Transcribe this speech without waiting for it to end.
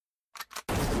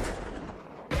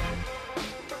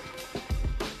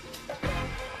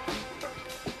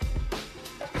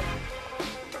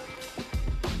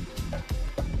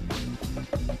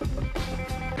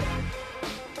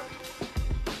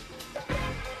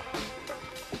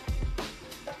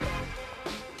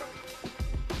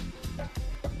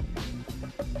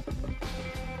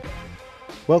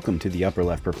Welcome to the Upper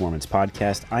Left Performance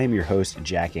Podcast. I am your host,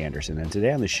 Jack Anderson, and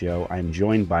today on the show, I am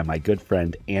joined by my good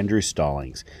friend, Andrew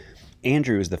Stallings.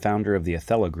 Andrew is the founder of the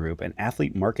Othello Group, an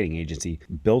athlete marketing agency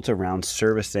built around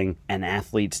servicing an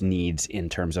athlete's needs in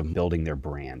terms of building their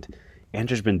brand.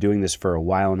 Andrew's been doing this for a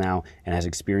while now and has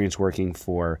experience working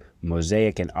for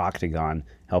Mosaic and Octagon,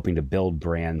 helping to build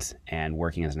brands and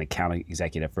working as an account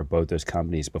executive for both those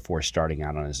companies before starting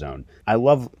out on his own. I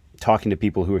love talking to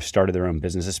people who have started their own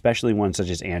business, especially one such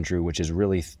as Andrew, which is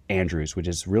really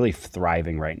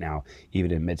thriving right now,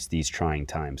 even amidst these trying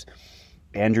times.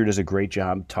 Andrew does a great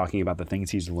job talking about the things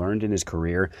he's learned in his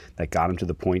career that got him to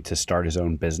the point to start his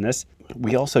own business.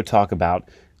 We also talk about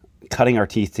cutting our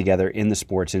teeth together in the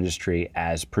sports industry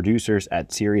as producers at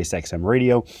SiriusXM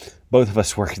Radio. Both of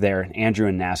us worked there, Andrew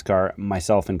in NASCAR,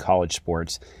 myself in college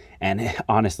sports. And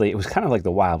honestly, it was kind of like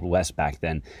the Wild West back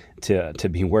then to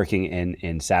be working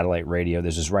in satellite radio.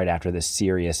 This was right after this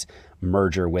Sirius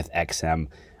merger with XM.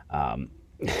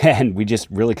 And we just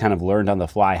really kind of learned on the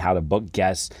fly how to book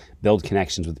guests, build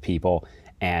connections with people,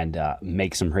 and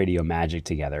make some radio magic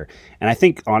together. And I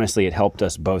think, honestly, it helped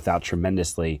us both out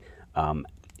tremendously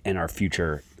in our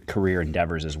future career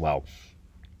endeavors as well.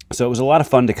 So it was a lot of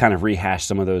fun to kind of rehash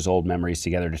some of those old memories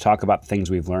together, to talk about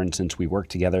things we've learned since we worked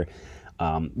together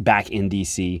back in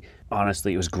DC.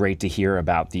 Honestly, it was great to hear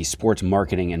about the sports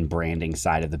marketing and branding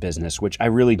side of the business, which I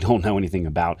really don't know anything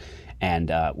about,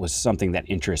 and was something that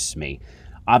interests me.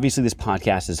 Obviously, this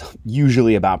podcast is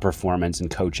usually about performance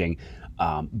and coaching,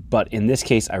 but in this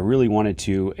case, I really wanted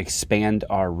to expand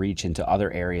our reach into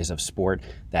other areas of sport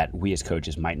that we as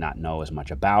coaches might not know as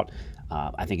much about.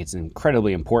 I think it's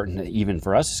incredibly important, even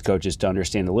for us as coaches, to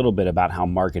understand a little bit about how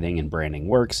marketing and branding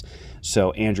works.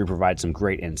 So Andrew provides some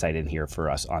great insight in here for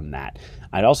us on that.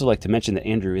 I'd also like to mention that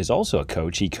Andrew is also a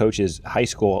coach. He coaches high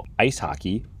school ice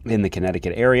hockey in the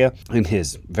Connecticut area in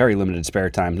his very limited spare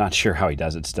time. Not sure how he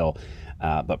does it still,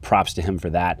 but props to him for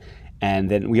that.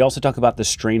 And then we also talk about the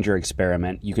Stranger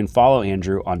Experiment. You can follow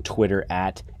Andrew on Twitter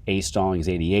at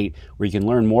 @astallings88, where you can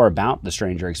learn more about the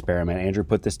Stranger Experiment. Andrew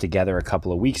put this together a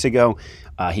couple of weeks ago.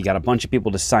 He got a bunch of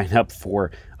people to sign up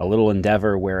for a little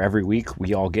endeavor where every week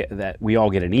we all get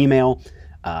an email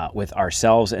with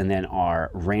ourselves and then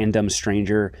our random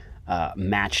stranger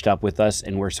matched up with us,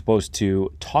 and we're supposed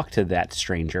to talk to that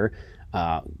stranger.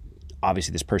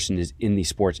 Obviously, this person is in the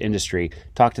sports industry.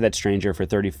 Talk to that stranger for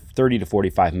 30 to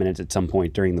 45 minutes at some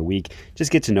point during the week.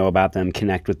 Just get to know about them,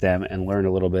 connect with them, and learn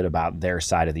a little bit about their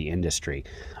side of the industry.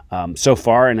 So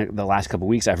far in the last couple of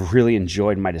weeks, I've really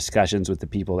enjoyed my discussions with the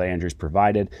people that Andrew's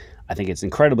provided. I think it's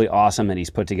incredibly awesome that he's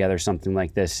put together something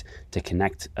like this to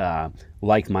connect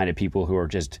like-minded people who are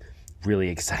just really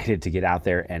excited to get out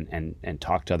there and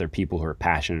talk to other people who are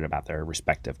passionate about their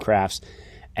respective crafts.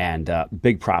 And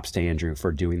big props to Andrew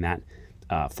for doing that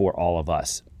for all of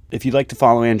us. If you'd like to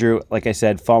follow Andrew, like I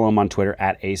said, follow him on Twitter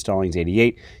at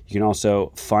 @astallings88. You can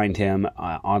also find him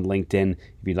on LinkedIn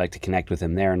if you'd like to connect with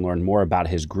him there and learn more about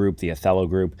his group, the Othello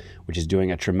Group, which is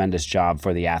doing a tremendous job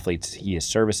for the athletes he is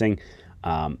servicing.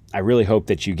 I really hope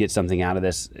that you get something out of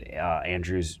this.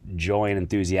 Andrew's joy and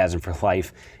enthusiasm for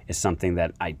life is something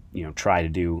that I try to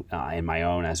do in my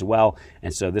own as well.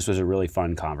 And so this was a really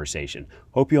fun conversation.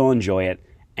 Hope you all enjoy it.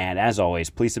 And as always,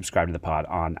 please subscribe to the pod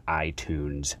on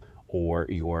iTunes or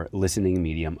your listening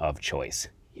medium of choice.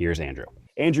 Here's Andrew.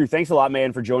 Andrew, thanks a lot,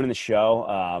 man, for joining the show.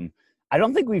 I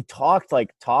don't think we've talked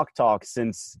talk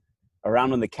since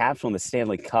around when the Caps won the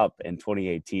Stanley Cup in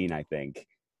 2018, I think.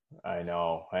 I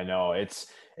know.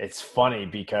 It's funny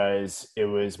because it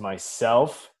was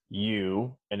myself,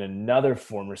 you, and another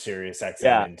former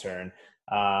SiriusXM intern.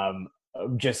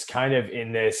 Just kind of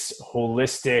in this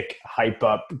holistic hype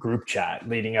up group chat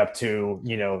leading up to,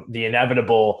 the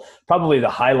inevitable, probably the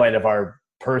highlight of our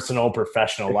personal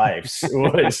professional lives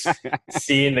was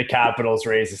seeing the Capitals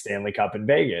raise the Stanley Cup in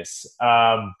Vegas.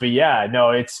 But yeah,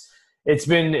 no, it's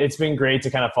been great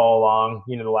to kind of follow along,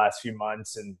 the last few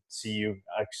months and see you,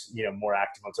 more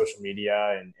active on social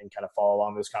media and kind of follow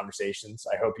along those conversations.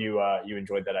 I hope you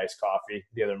enjoyed that iced coffee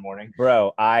the other morning.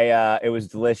 Bro, it was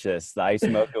delicious. The ice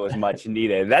mocha was much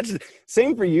needed. That's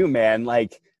same for you, man.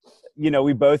 Like,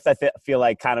 we both, feel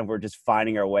like kind of we're just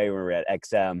finding our way when we're at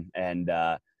XM and,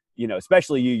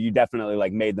 especially you definitely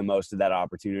like made the most of that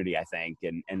opportunity, I think,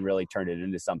 and really turned it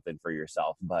into something for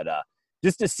yourself. But,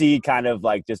 just to see kind of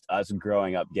like just us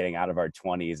growing up, getting out of our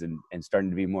 20s and starting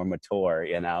to be more mature,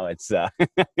 it's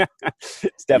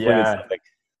it's definitely something.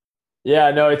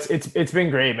 Yeah, no, it's been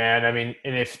great, man. I mean,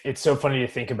 and if it's so funny to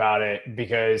think about it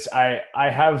because I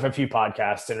have a few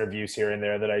podcast interviews here and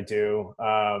there that I do.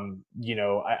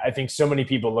 I think so many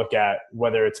people look at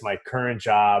whether it's my current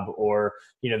job or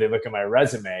they look at my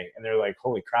resume and they're like,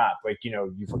 "Holy crap!" Like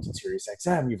you've worked at Sirius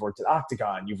XM, you've worked at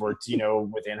Octagon, you've worked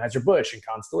with Anheuser Busch and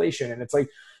Constellation, and it's like,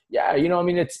 yeah, I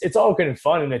mean, it's all good and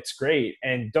fun and it's great.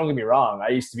 And don't get me wrong, I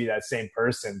used to be that same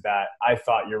person that I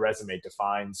thought your resume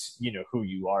defines, who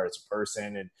you are as a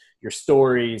person and your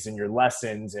stories and your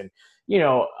lessons. And,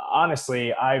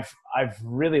 honestly, I've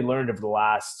really learned over the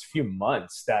last few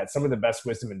months that some of the best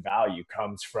wisdom and value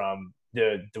comes from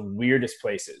the weirdest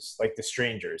places, like the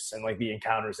strangers and like the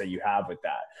encounters that you have with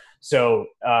that. So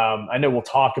I know we'll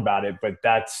talk about it, but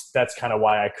that's kind of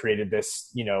why I created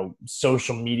this,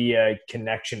 social media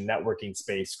connection networking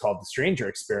space called the Stranger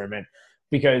Experiment,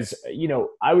 because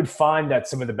I would find that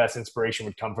some of the best inspiration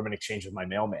would come from an exchange with my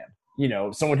mailman.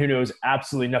 Someone who knows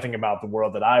absolutely nothing about the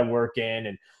world that I work in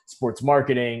and sports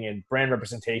marketing and brand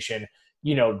representation.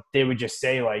 They would just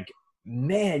say like,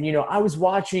 "Man, I was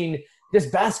watching this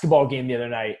basketball game the other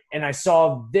night and I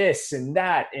saw this and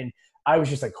that." And I was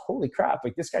just like, holy crap,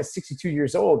 like this guy's 62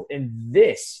 years old. And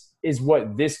this is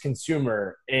what this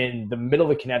consumer in the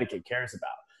middle of Connecticut cares about.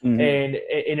 Mm-hmm. And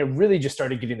it really just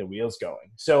started getting the wheels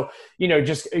going. So,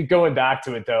 just going back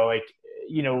to it though, like,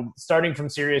 starting from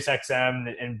Sirius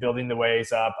XM and building the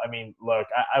ways up. I mean, look,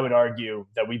 I would argue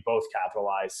that we both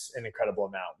capitalize an incredible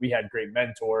amount. We had great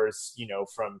mentors,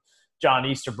 from John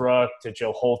Easterbrook to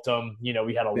Joe Holtum.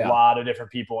 We had a lot of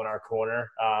different people in our corner.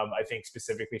 I think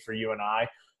specifically for you and I.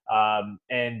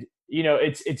 And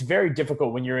it's very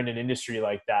difficult when you're in an industry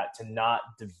like that to not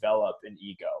develop an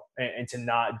ego and to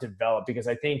not develop, because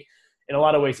I think in a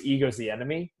lot of ways ego is the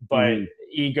enemy, but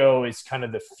ego is kind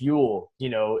of the fuel,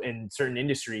 in certain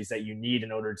industries that you need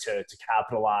in order to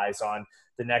capitalize on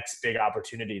the next big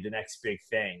opportunity, the next big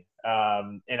thing.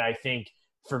 And I think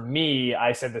for me,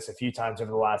 I said this a few times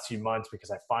over the last few months because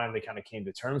I finally kind of came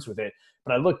to terms with it.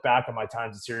 But I look back on my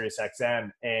times at Sirius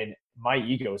XM and my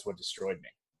ego is what destroyed me.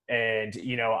 And,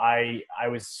 I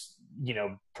was,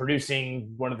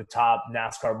 producing one of the top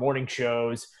NASCAR morning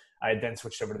shows. I had then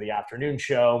switched over to the afternoon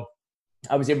show.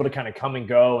 I was able to kind of come and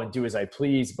go and do as I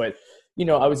please. But,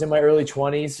 I was in my early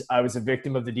 20s. I was a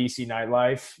victim of the DC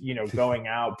nightlife, going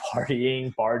out,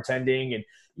 partying, bartending. And,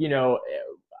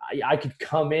 I could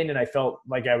come in and I felt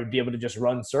like I would be able to just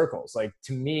run circles. Like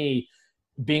to me,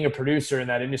 being a producer in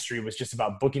that industry was just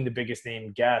about booking the biggest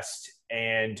name guest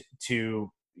and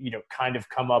to, kind of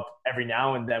come up every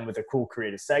now and then with a cool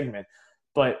creative segment.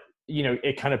 But,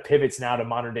 it kind of pivots now to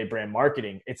modern day brand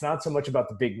marketing. It's not so much about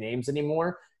the big names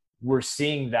anymore. We're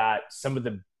seeing that some of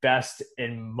the best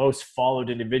and most followed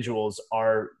individuals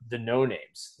are the no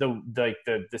names,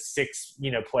 the six,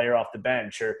 player off the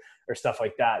bench or stuff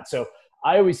like that. So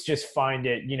I always just find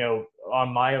it, on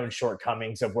my own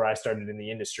shortcomings of where I started in the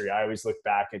industry, I always look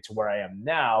back to where I am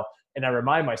now. And I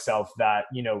remind myself that,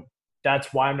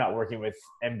 that's why I'm not working with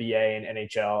NBA and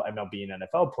NHL, MLB and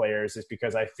NFL players, is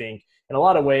because I think in a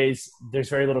lot of ways, there's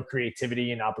very little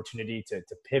creativity and opportunity to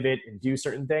pivot and do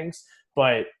certain things.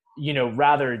 But,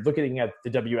 rather looking at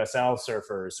the WSL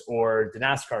surfers or the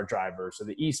NASCAR drivers or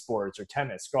the esports or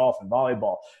tennis, golf and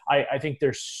volleyball, I think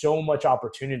there's so much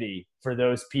opportunity for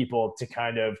those people to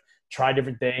kind of try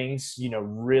different things,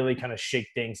 really kind of shake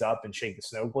things up and shake the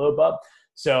snow globe up.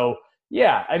 So,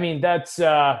 yeah, I mean, that's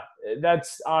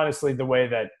honestly the way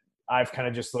that I've kind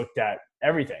of just looked at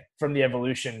everything from the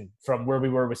evolution from where we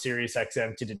were with Sirius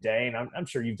XM to today. And I'm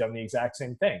sure you've done the exact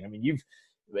same thing. I mean,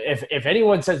 if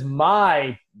anyone says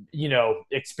my,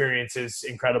 experience is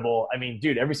incredible, I mean,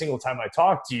 dude, every single time I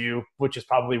talk to you, which is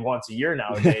probably once a year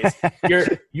nowadays,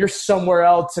 you're somewhere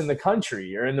else in the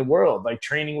country or in the world, like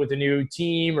training with a new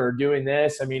team or doing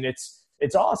this. I mean,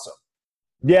 it's awesome.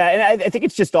 Yeah. And I think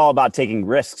it's just all about taking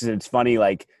risks. And it's funny,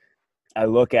 like I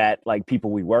look at like people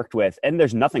we worked with, and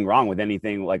there's nothing wrong with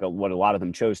anything like what a lot of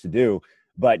them chose to do,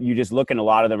 but you just look and a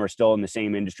lot of them are still in the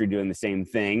same industry doing the same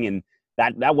thing. And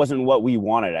that wasn't what we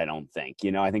wanted, I don't think.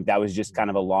 I think that was just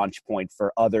kind of a launch point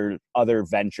for other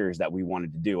ventures that we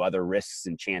wanted to do, other risks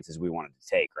and chances we wanted to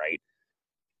take, right?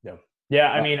 Yeah.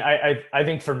 Yeah. I mean, I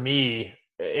think for me,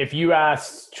 if you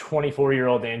asked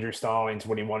 24-year-old Andrew Stallings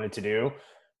what he wanted to do,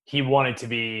 he wanted to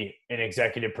be an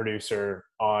executive producer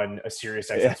on a Sirius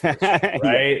XM show,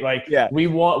 right? Yeah. Like yeah. we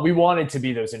wanted to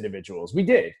be those individuals. We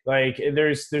did. Like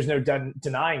there's no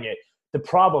denying it. The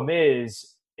problem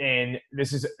is, and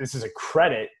this is a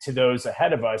credit to those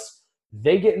ahead of us,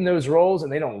 they get in those roles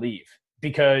and they don't leave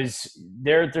because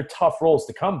they're tough roles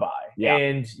to come by. Yeah.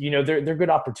 And they're good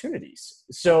opportunities.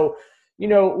 So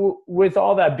with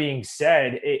all that being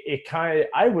said, it kind of,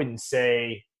 I wouldn't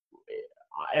say,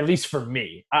 at least for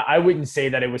me, I wouldn't say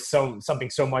that it was something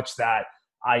so much that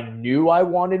I knew I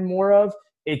wanted more of.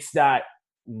 It's that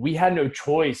we had no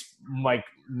choice. Like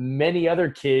many other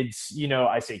kids,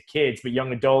 I say kids, but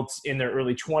young adults in their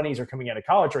early 20s are coming out of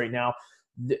college right now.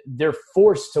 They're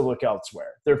forced to look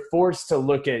elsewhere. They're forced to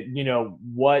look at,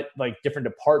 what like different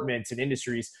departments and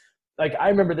industries. Like I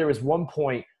remember there was one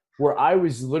point where I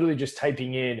was literally just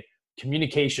typing in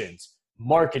communications,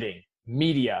 marketing,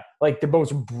 media, like the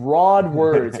most broad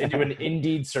words into an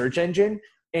Indeed search engine.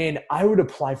 And I would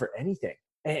apply for anything.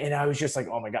 And I was just like,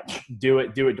 oh my God, do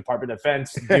it, Department of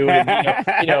Defense, do it,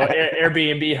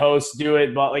 Airbnb host, do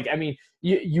it. But like, I mean,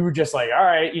 you were just like, all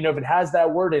right, if it has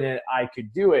that word in it, I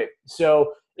could do it.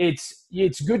 So it's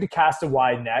good to cast a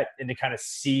wide net and to kind of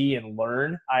see and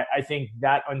learn. I think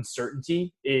that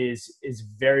uncertainty is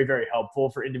very, very helpful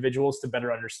for individuals to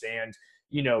better understand,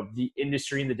 the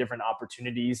industry and the different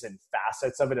opportunities and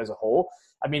facets of it as a whole.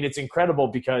 I mean, it's incredible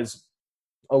because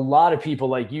a lot of people,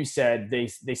 like you said, they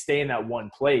stay in that one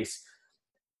place.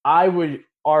 I would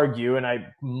argue, and I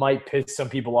might piss some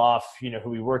people off, who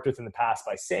we worked with in the past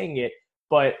by saying it,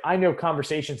 but I know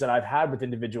conversations that I've had with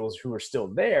individuals who are still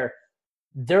there.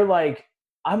 They're like,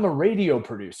 I'm a radio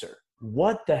producer.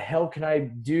 What the hell can I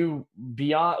do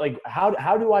beyond? Like,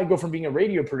 how do I go from being a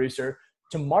radio producer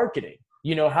to marketing?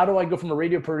 How do I go from a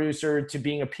radio producer to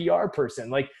being a PR person?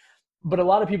 Like, but a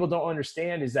lot of people don't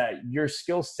understand is that your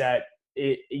skill set,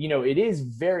 it is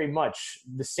very much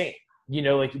the same.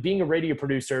 Like being a radio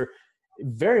producer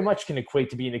very much can equate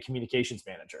to being a communications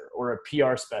manager or a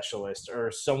PR specialist or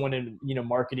someone in,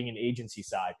 marketing and agency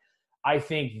side. I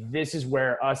think this is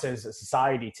where us as a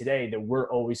society today, that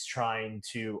we're always trying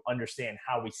to understand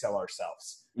how we sell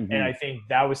ourselves. Mm-hmm. And I think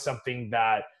that was something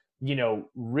that,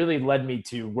 really led me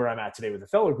to where I'm at today with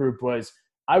Othello Group. Was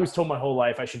I was told my whole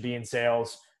life I should be in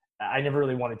sales. I never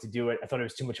really wanted to do it. I thought it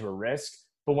was too much of a risk.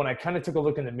 But when I kind of took a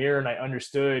look in the mirror and I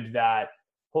understood that,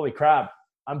 holy crap,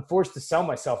 I'm forced to sell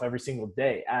myself every single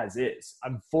day as is.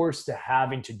 I'm forced to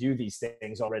having to do these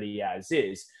things already as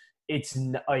is. It's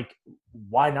like,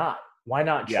 why not? Why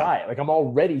not try it? Like I'm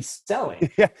already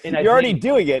selling. Yeah, and you're already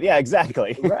doing it. Yeah,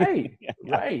 exactly. Right.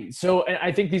 Right. So, and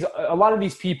I think a lot of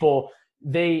these people,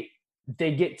 they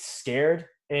get scared,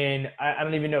 and I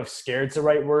don't even know if scared's the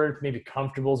right word. Maybe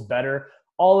comfortable is better.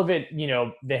 All of it,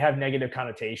 they have negative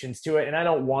connotations to it. And I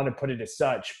don't want to put it as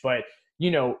such, but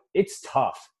it's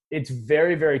tough. It's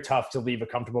very, very tough to leave a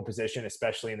comfortable position,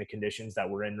 especially in the conditions that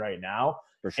we're in right now.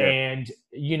 For sure. And,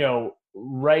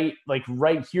 right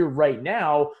here, right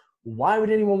now, why would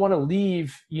anyone want to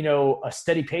leave, a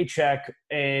steady paycheck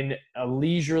and a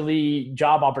leisurely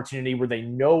job opportunity where they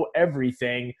know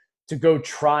everything to go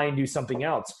try and do something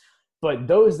else? But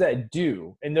those that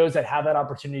do, and those that have that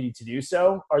opportunity to do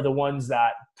so, are the ones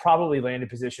that probably land in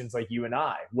positions like you and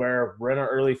I, where we're in our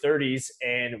early 30s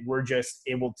and we're just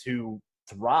able to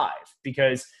thrive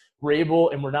because we're able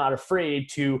and we're not afraid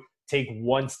to take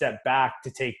one step back to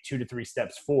take 2 to 3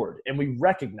 steps forward. And we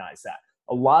recognize that.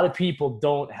 A lot of people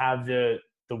don't have the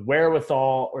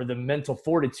wherewithal or the mental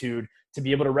fortitude to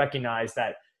be able to recognize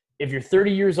that if you're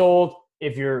 30 years old,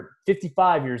 if you're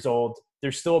 55 years old,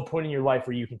 there's still a point in your life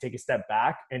where you can take a step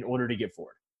back in order to get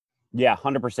forward. Yeah,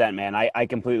 100%, man. I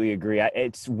completely agree.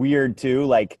 It's weird too.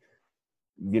 Like,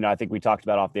 I think we talked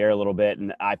about off the air a little bit,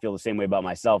 and I feel the same way about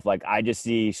myself. Like, I just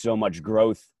see so much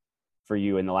growth for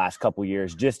you in the last couple of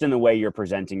years, just in the way you're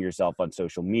presenting yourself on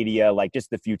social media, like just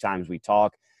the few times we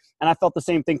talk. And I felt the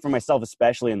same thing for myself,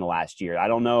 especially in the last year. I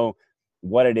don't know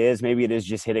what it is. Maybe it is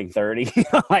just hitting 30.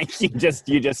 Like you just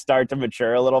start to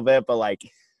mature a little bit, but like,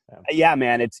 yeah,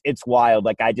 man, it's wild.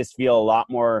 Like I just feel a lot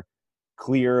more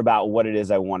clear about what it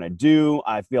is I want to do.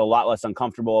 I feel a lot less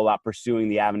uncomfortable about pursuing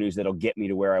the avenues that'll get me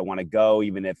to where I want to go,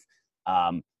 even if,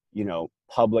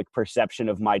 public perception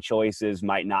of my choices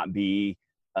might not be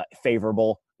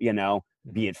favorable,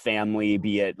 be it family,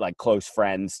 be it like close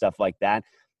friends, stuff like that.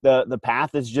 The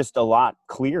path is just a lot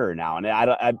clearer now.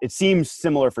 And it seems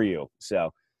similar for you.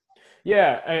 So.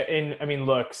 Yeah. And I mean,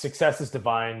 look, success is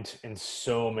defined in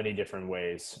so many different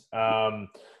ways. When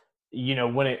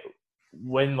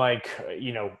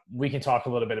we can talk a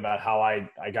little bit about how I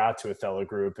got to Othello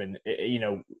Group and,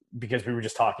 because we were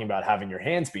just talking about having your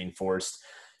hands being forced,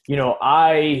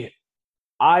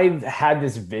 I've had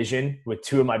this vision with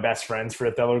 2 of my best friends for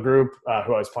Othello Group,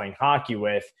 who I was playing hockey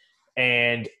with.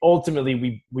 And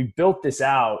ultimately we built this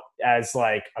out as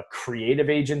like a creative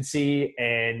agency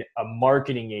and a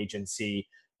marketing agency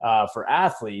for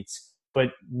athletes.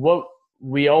 But what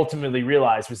we ultimately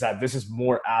realized was that this is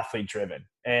more athlete driven,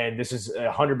 and this is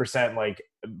 100%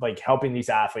 like helping these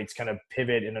athletes kind of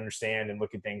pivot and understand and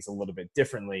look at things a little bit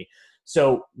differently.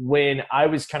 So when I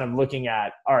was kind of looking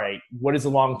at, all right, what is the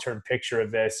long-term picture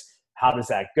of this? How does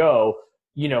that go?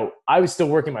 I was still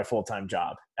working my full-time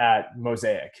job at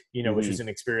Mosaic, which is an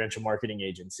experiential marketing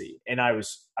agency. And I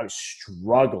was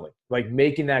struggling, like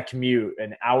making that commute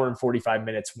an hour and 45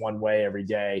 minutes one way every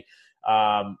day,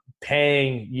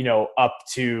 paying, up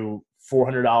to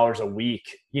 $400 a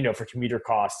week, for commuter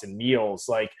costs and meals.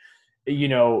 Like,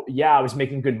 I was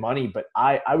making good money, but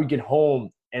I would get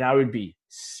home and I would be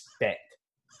spent.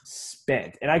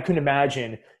 And I couldn't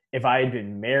imagine if I had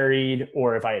been married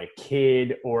or if I had a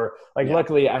kid or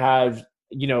luckily I have,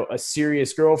 a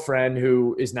serious girlfriend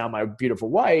who is now my beautiful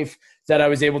wife, that I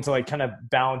was able to kind of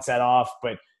balance that off.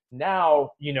 But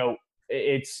now,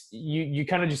 it's you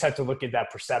kind of just have to look at that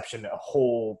perception a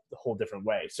whole different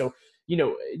way. So,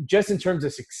 just in terms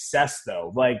of success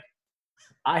though,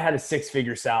 I had a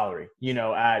 6-figure salary,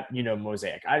 at,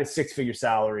 Mosaic. I had a 6-figure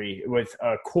salary with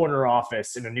a corner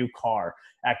office and a new car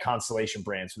at Constellation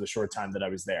Brands for the short time that I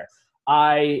was there.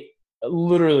 I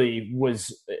literally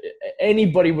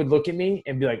anybody would look at me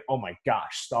and be like, oh my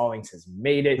gosh, Stallings has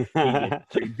made it. He gets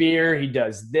free beer. He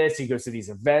does this. He goes to these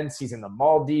events. He's in the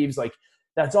Maldives.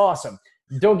 That's awesome.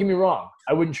 Don't get me wrong.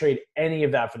 I wouldn't trade any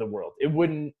of that for the world. It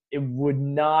would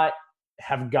not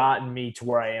have gotten me to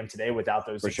where I am today without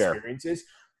those experiences. Sure.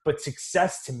 But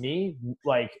success to me,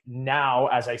 now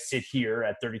as I sit here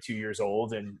at 32 years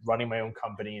old and running my own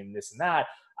company and this and that,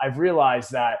 I've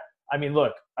realized that,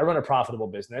 look, I run a profitable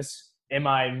business. Am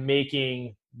I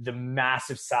making the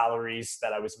massive salaries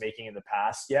that I was making in the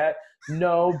past yet?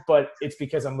 No, but it's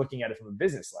because I'm looking at it from a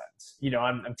business lens.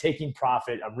 I'm taking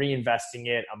profit, I'm reinvesting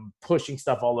it, I'm pushing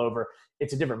stuff all over.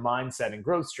 It's a different mindset and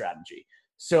growth strategy.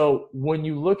 So when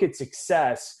you look at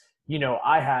success,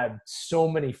 I had so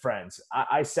many friends.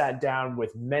 I sat down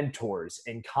with mentors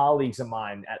and colleagues of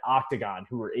mine at Octagon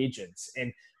who were agents.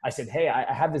 And I said, hey,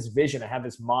 I have this vision. I have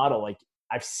this model.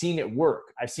 I've seen it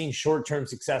work. I've seen short-term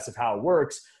success of how it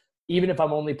works. Even if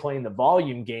I'm only playing the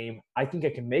volume game, I think I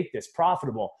can make this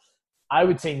profitable. I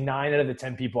would say 9 out of the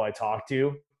 10 people I talked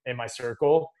to in my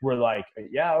circle were like,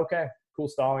 yeah, okay, cool,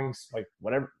 Stallings,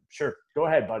 whatever. Sure. Go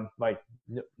ahead, bud.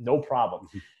 No problem.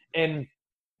 And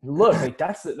look,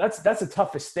 that's the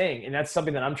toughest thing. And that's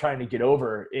something that I'm trying to get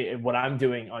over in what I'm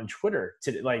doing on Twitter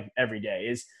every day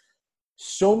is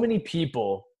so many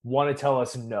people want to tell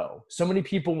us no. So many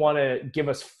people want to give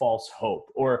us false hope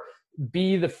or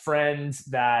be the friends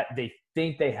that they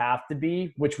think they have to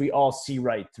be, which we all see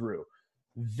right through.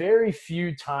 Very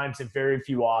few times and very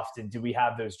few often do we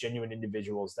have those genuine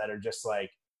individuals that are just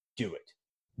do it.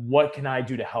 What can I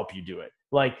do to help you do it?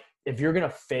 If you're going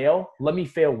to fail, let me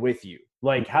fail with you.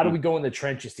 How do we go in the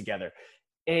trenches together?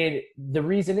 And the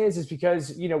reason is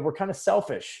because, we're kind of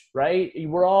selfish, right?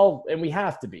 And we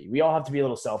have to be. We all have to be a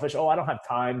little selfish. Oh, I don't have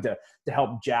time to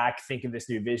help Jack think of this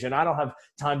new vision. I don't have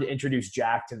time to introduce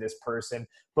Jack to this person.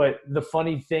 But the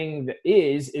funny thing that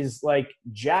is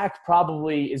Jack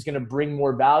probably is going to bring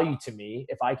more value to me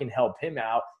if I can help him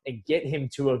out and get him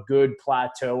to a good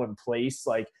plateau and place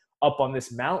up on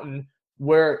this mountain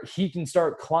where he can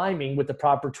start climbing with the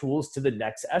proper tools to the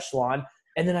next echelon.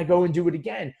 And then I go and do it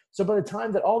again. So by the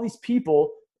time that all these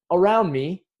people around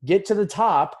me get to the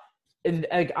top and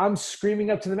I'm screaming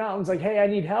up to the mountains hey, I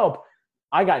need help.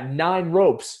 I got 9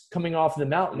 ropes coming off the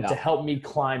mountain to help me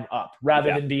climb up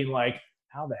rather than being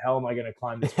how the hell am I going to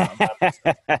climb this mountain?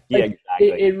 Exactly.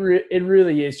 It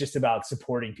really is just about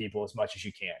supporting people as much as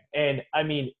you can. And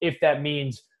if that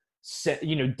means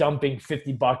dumping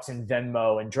 $50 in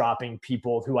Venmo and dropping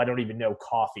people who I don't even know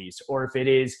coffees, or if it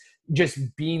is just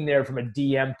being there from a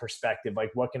DM perspective,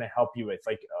 what can I help you with?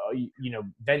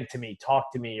 Vent to me,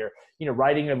 talk to me, or,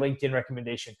 writing a LinkedIn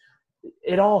recommendation.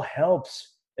 It all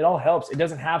helps. It all helps. It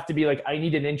doesn't have to be I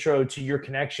need an intro to your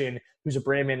connection who's a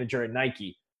brand manager at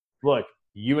Nike. Look,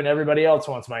 you and everybody else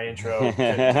wants my intro to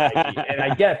Nike, and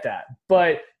I get that.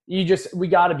 But we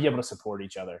got to be able to support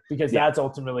each other because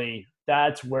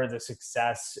that's where the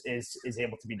success is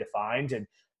able to be defined. And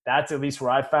that's at least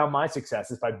where I found my success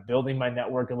is by building my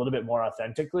network a little bit more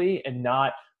authentically and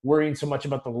not worrying so much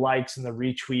about the likes and the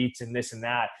retweets and this and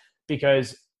that,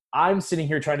 because I'm sitting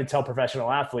here trying to tell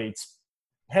professional athletes,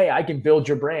 hey, I can build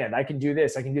your brand. I can do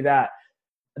this. I can do that.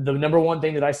 The number one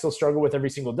thing that I still struggle with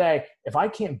every single day, if I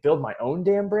can't build my own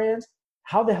damn brand,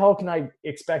 how the hell can I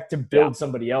expect to build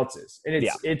somebody else's? And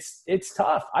it's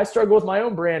tough. I struggle with my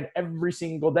own brand every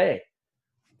single day.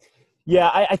 Yeah,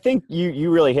 I think you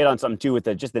really hit on something too with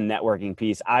just the networking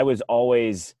piece. I was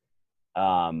always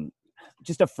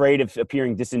just afraid of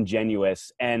appearing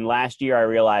disingenuous. And last year I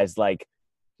realized, like,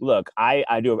 look,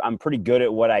 I'm pretty good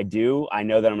at what I do. I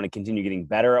know that I'm going to continue getting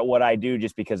better at what I do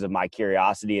just because of my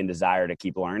curiosity and desire to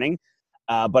keep learning.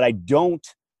 But I don't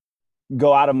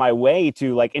go out of my way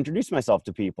to like introduce myself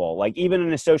to people, like even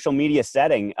in a social media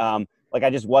setting. Like I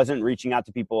just wasn't reaching out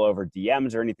to people over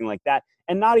DMs or anything like that,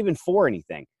 and not even for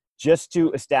anything, just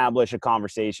to establish a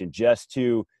conversation, just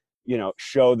to,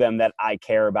 show them that I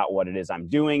care about what it is I'm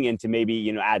doing, and to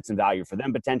maybe, add some value for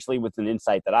them potentially with an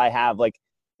insight that I have, like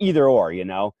either or,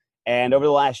 And over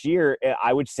the last year,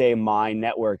 I would say my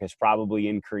network has probably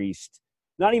increased.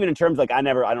 Not even in terms like I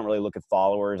don't really look at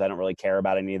followers. I don't really care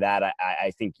about any of that.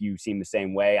 I think you seem the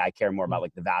same way. I care more about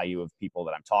like the value of people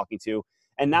that I'm talking to.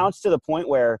 And now it's to the point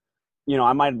where,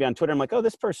 I might be on Twitter. I'm like, oh,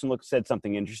 this person said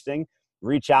something interesting.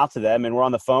 Reach out to them, and we're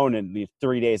on the phone and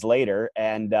 3 days later.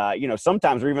 And,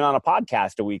 sometimes we're even on a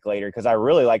podcast a week later because I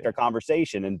really liked our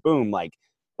conversation, and boom, like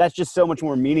that's just so much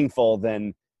more meaningful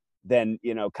than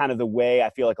kind of the way I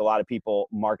feel like a lot of people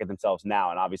market themselves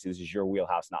now. And obviously this is your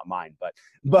wheelhouse, not mine, but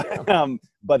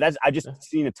that's, I just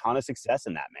seen a ton of success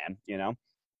in that, man,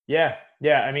 Yeah.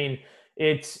 Yeah. I mean,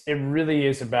 it really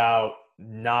is about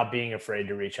not being afraid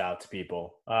to reach out to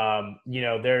people.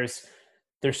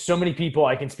 There's so many people.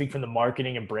 I can speak from the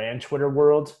marketing and brand Twitter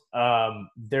world.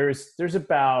 There's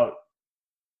about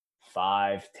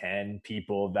 5-10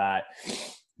 people that,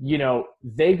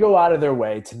 they go out of their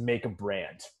way to make a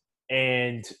brand.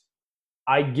 And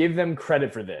I give them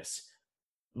credit for this.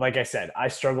 Like I said, I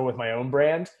struggle with my own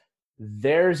brand.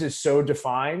 Theirs is so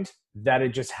defined that it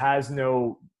just has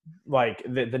no, like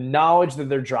the knowledge that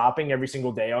they're dropping every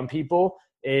single day on people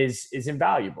is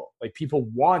invaluable. Like people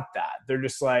want that. They're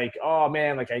just like, oh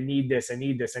man, like I need this.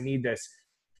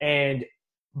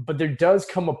 But there does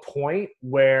come a point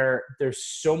where there's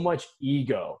so much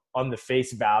ego on the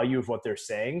face value of what they're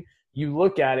saying. You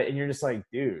look at it and you're just like,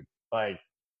 dude, like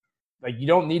you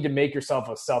don't need to make yourself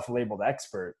a self-labeled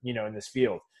expert, in this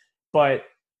field. But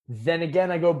then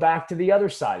again, I go back to the other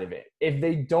side of it. If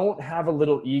they don't have a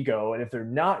little ego, and if they're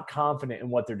not confident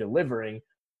in what they're delivering,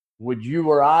 would you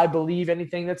or I believe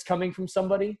anything that's coming from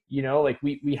somebody? Like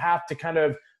we have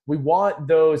to we want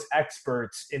those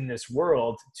experts in this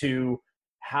world to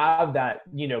have that,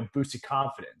 boosted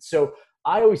confidence. So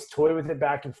I always toy with it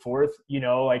back and forth,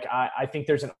 like I think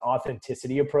there's an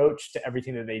authenticity approach to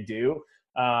everything that they do.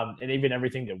 And even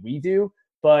everything that we do.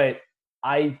 But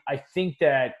I think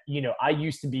that, I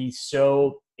used to be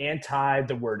so anti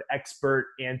the word expert,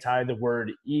 anti the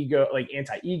word ego, like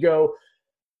anti-ego.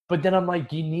 But then I'm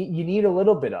like, you need a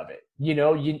little bit of it. You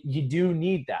do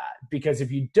need that, because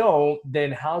if you don't,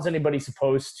 then how's anybody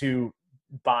supposed to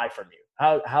buy from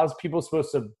you? How's people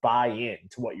supposed to buy in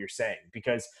to what you're saying?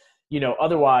 Because,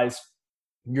 otherwise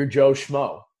you're Joe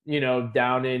Schmo,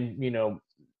 down in,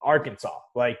 Arkansas,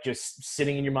 like just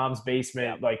sitting in your mom's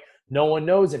basement, like no one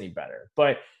knows any better.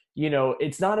 But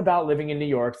it's not about living in New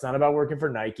York. It's not about working for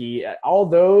Nike. All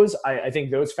those, I think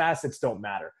those facets don't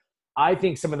matter. I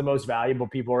think some of the most valuable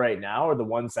people right now are the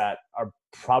ones that are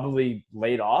probably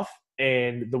laid off,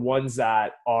 and the ones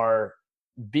that are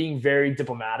being very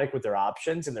diplomatic with their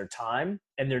options and their time.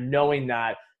 And they're knowing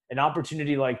that an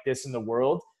opportunity like this in the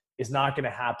world is not going to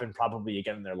happen probably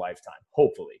again in their lifetime,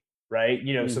 hopefully. Right.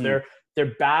 So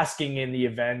they're basking in the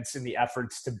events and the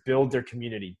efforts to build their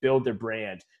community, build their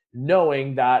brand,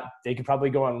 knowing that they could probably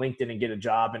go on LinkedIn and get a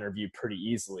job interview pretty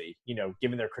easily,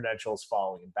 given their credentials,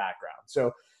 following, and background.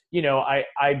 So,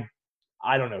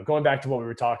 I don't know, going back to what we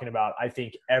were talking about, I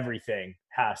think everything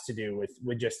has to do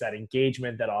with just that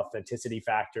engagement, that authenticity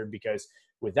factor, because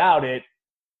without it,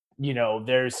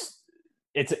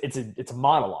 it's a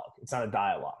monologue. It's not a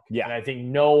dialogue. Yeah. And I think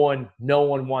no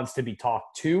one wants to be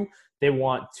talked to. They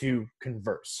want to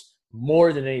converse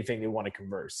more than anything. They want to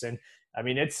converse. And I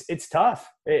mean, it's tough.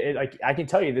 Like I can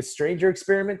tell you, this stranger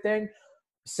experiment thing,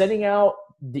 sending out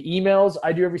the emails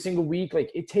I do every single week,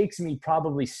 like it takes me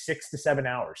probably 6 to 7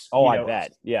 hours. Oh, I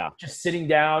bet. Yeah. Just sitting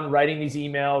down, writing these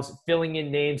emails, filling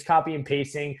in names, copy and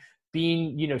pasting,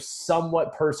 being,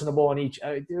 somewhat personable on each.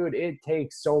 Dude, it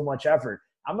takes so much effort.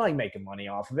 I'm not making money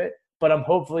off of it, but I'm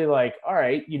hopefully like, all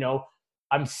right,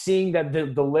 I'm seeing that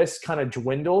the list kind of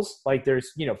dwindles. Like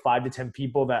there's, 5 to 10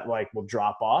 people that like will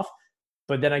drop off,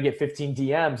 but then I get 15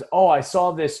 DMs. Oh, I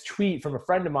saw this tweet from a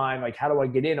friend of mine. Like, how do I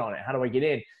get in on it? How do I get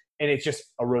in? And it's just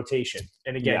a rotation.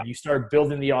 And again, you start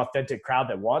building the authentic crowd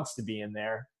that wants to be in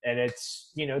there, and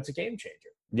it's, it's a game changer.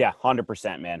 Yeah.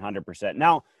 100%, man. 100%.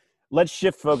 Now let's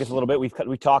shift focus a little bit.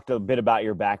 We talked a bit about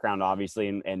your background, obviously,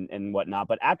 and whatnot,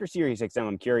 but after SiriusXM,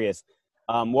 I'm curious,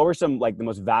 what were some like the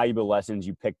most valuable lessons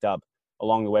you picked up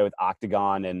along the way with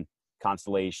Octagon, and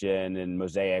Constellation and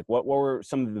Mosaic? What were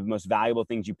some of the most valuable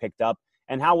things you picked up?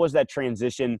 And how was that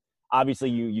transition? Obviously,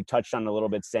 you touched on it a little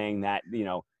bit, saying that,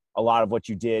 a lot of what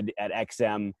you did at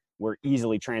XM were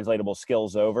easily translatable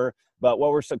skills over. But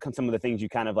what were some of the things you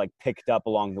kind of like picked up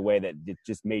along the way that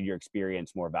just made your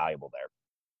experience more valuable there?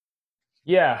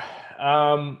 Yeah.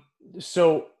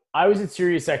 So I was at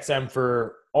SiriusXM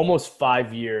for almost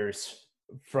 5 years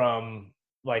from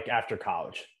like after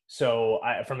college. So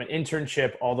from an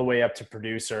internship all the way up to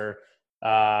producer,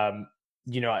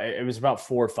 it was about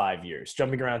 4 or 5 years,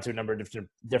 jumping around to a number of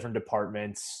different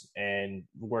departments and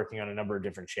working on a number of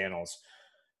different channels.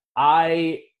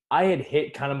 I had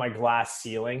hit kind of my glass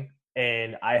ceiling,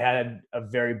 and I had a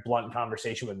very blunt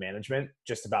conversation with management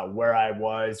just about where I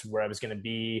was going to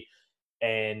be.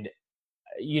 And,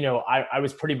 I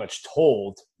was pretty much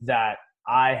told that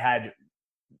I had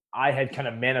kind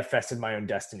of manifested my own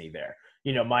destiny there.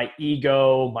 My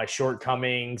ego, my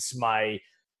shortcomings, my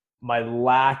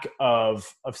lack of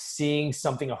seeing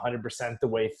something 100% the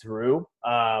way through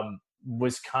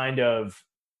was kind of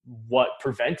what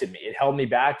prevented me. It held me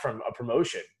back from a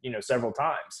promotion, several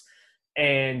times.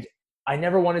 And I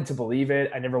never wanted to believe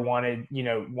it. I never wanted,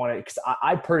 because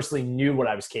I personally knew what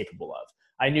I was capable of.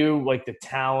 I knew like the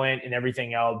talent and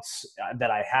everything else that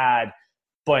I had,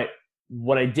 but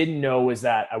what I didn't know was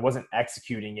that I wasn't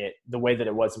executing it the way that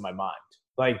it was in my mind.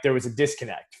 Like there was a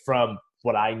disconnect from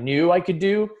what I knew I could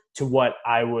do to what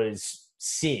I was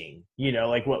seeing,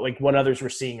 like what others were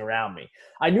seeing around me.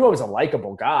 I knew I was a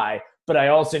likable guy, but I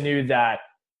also knew that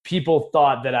people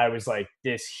thought that I was like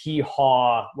this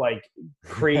hee-haw, like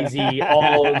crazy,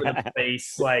 all over the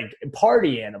place, like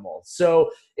party animal. So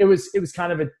it was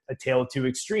kind of a tale of two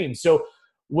extremes. So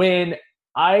when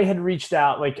I had reached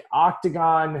out, like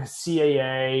Octagon,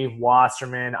 CAA,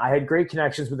 Wasserman, I had great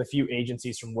connections with a few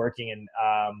agencies from working in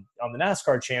on the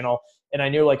NASCAR channel. And I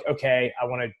knew like, okay, I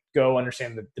want to go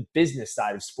understand the business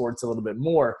side of sports a little bit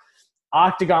more.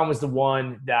 Octagon was the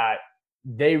one that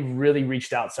they really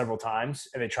reached out several times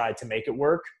and they tried to make it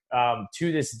work.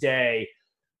 To this day,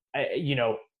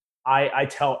 I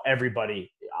tell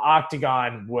everybody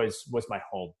Octagon was my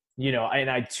home,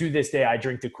 and to this day, I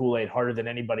drink the Kool-Aid harder than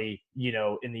anybody,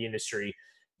 in the industry.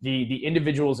 The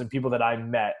individuals and people that I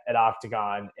met at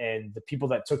Octagon and the people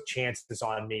that took chances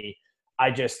on me,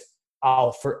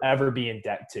 I'll forever be in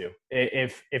debt to.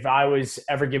 If I was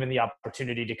ever given the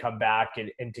opportunity to come back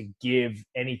and to give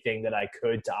anything that I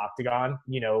could to Octagon,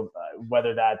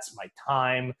 whether that's my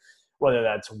time, whether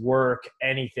that's work,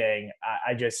 anything,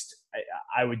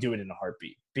 I would do it in a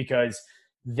heartbeat, because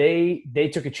they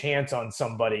took a chance on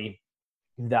somebody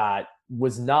that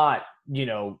was not,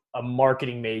 a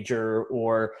marketing major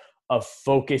or a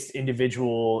focused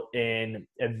individual in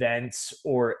events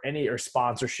or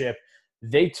sponsorship.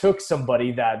 They took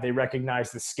somebody that they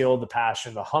recognized the skill, the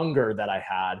passion, the hunger that I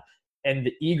had, and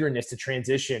the eagerness to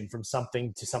transition from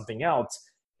something to something else.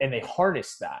 And they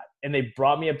harnessed that. And they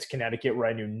brought me up to Connecticut where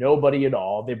I knew nobody at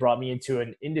all. They brought me into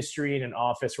an industry and an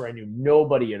office where I knew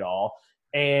nobody at all.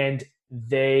 And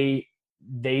they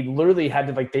literally had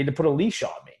to put a leash on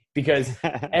me, because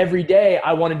every day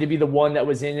I wanted to be the one that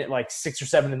was in at like 6 or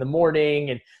 7 in the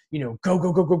morning and,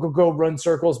 go, run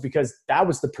circles, because that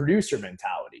was the producer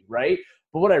mentality. Right.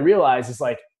 But what I realized is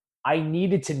like, I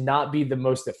needed to not be the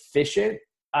most efficient.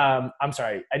 I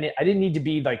didn't need to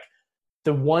be like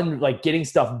the one, like getting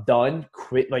stuff done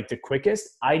like the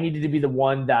quickest. I needed to be the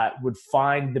one that would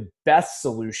find the best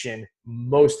solution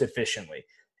most efficiently.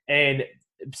 And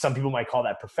some people might call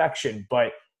that perfection,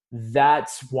 but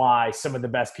that's why some of the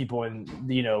best people in,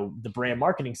 the brand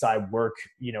marketing side work,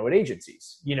 at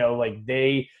agencies, like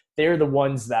they're the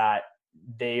ones that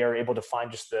they are able to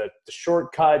find just the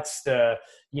shortcuts, they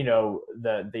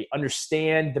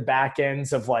understand the back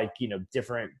ends of like,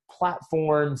 different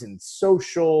platforms and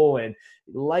social and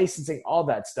licensing, all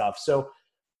that stuff. So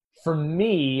for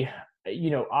me,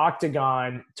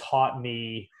 Octagon taught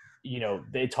me,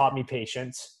 they taught me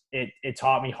patience. It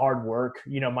taught me hard work.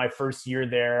 My first year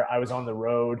there, I was on the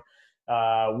road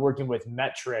working with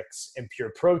Metrics and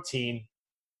Pure Protein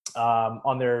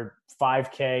on their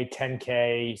 5K,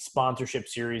 10K sponsorship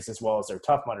series, as well as their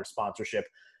Tough Mudder sponsorship.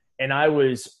 And I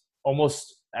was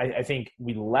I think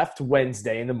we left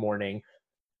Wednesday in the morning.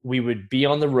 We would be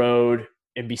on the road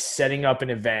and be setting up an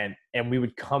event, and we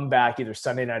would come back either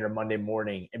Sunday night or Monday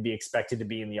morning and be expected to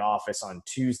be in the office on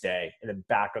Tuesday and then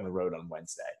back on the road on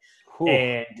Wednesday. Cool.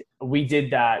 And we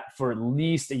did that for at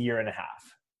least a year and a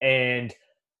half. And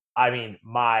I mean,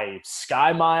 my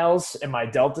Sky Miles and my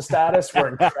Delta status were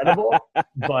incredible,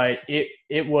 but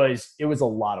it was a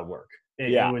lot of work.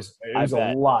 It was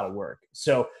a lot of work.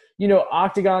 So,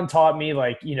 Octagon taught me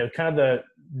like, kind of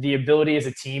the ability as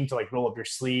a team to like roll up your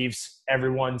sleeves,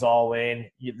 everyone's all in.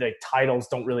 The titles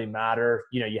don't really matter.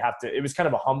 You have to. It was kind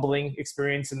of a humbling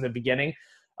experience in the beginning.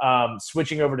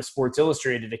 Switching over to Sports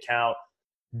Illustrated account,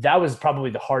 that was probably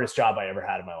the hardest job I ever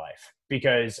had in my life,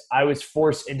 because I was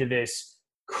forced into this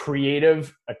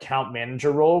creative account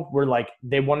manager role where like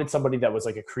they wanted somebody that was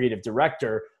like a creative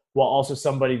director while also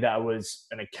somebody that was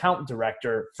an account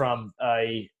director from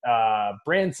a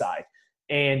brand side.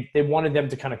 And they wanted them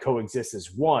to kind of coexist as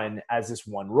this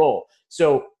one role.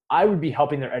 So I would be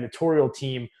helping their editorial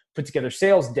team put together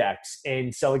sales decks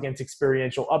and sell against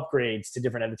experiential upgrades to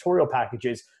different editorial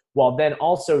packages, while then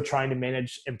also trying to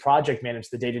manage and project manage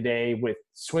the day-to-day with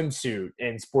swimsuit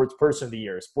and sports person of the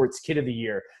year, sports kid of the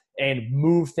year, and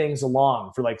move things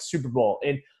along for like Super Bowl.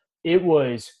 And it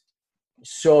was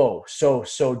so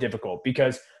difficult,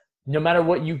 because no matter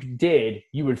what you did,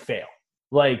 you would fail.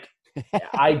 Like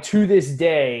to this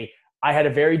day, I had a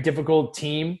very difficult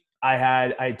team. I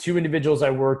had 2 individuals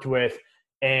I worked with,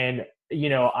 and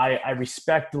I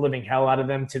respect the living hell out of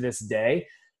them to this day,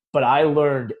 but I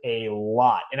learned a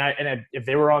lot. And if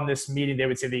they were on this meeting, they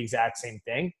would say the exact same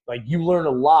thing. Like, you learn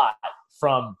a lot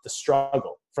from the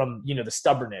struggle, from, the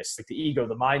stubbornness, like the ego,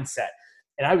 the mindset.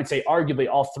 And I would say arguably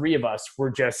all 3 of us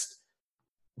were just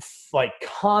like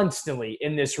constantly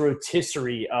in this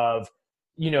rotisserie of,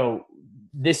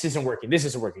 this isn't working. This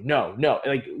isn't working. No.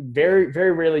 Like, very,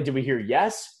 very rarely did we hear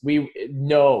yes.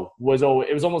 No was always,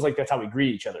 it was almost like that's how we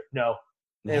greet each other. No.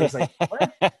 And it was like,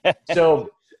 what? So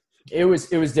it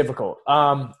was difficult.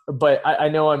 But I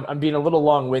know I'm being a little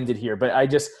long-winded here, but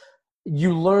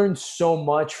you learn so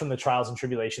much from the trials and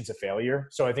tribulations of failure.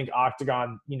 So I think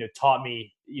Octagon, taught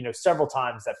me, several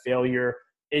times that failure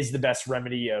is the best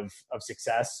remedy of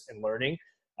success and learning.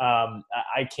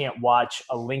 I can't watch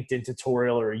a LinkedIn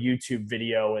tutorial or a YouTube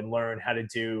video and learn how to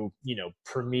do,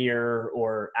 Premiere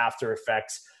or After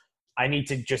Effects. I need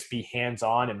to just be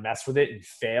hands-on and mess with it and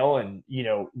fail and,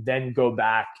 then go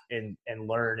back and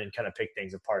learn and kind of pick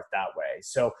things apart that way.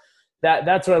 So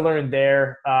that's what I learned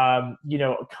there.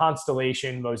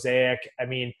 Constellation, Mosaic,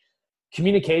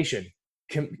 communication.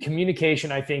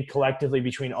 Communication, I think, collectively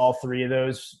between all 3 of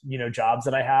those, jobs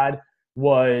that I had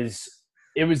was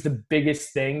the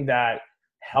biggest thing that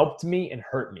helped me and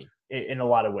hurt me in a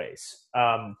lot of ways.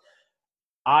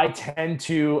 I tend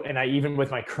to, and I even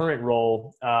with my current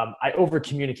role, I over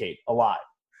communicate a lot.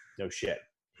 No shit.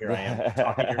 Here I am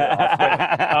talking your ear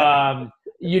off.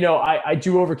 But, I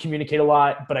do over communicate a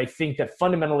lot, but I think that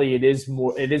fundamentally it is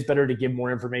better to give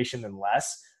more information than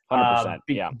less. 100%.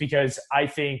 Yeah. Because I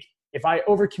think if I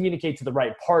over communicate to the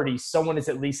right party, someone is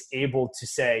at least able to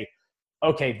say,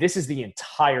 okay, this is the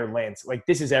entire landscape. Like,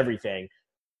 this is everything.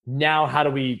 Now, how do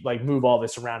we like move all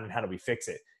this around and how do we fix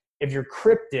it? If you're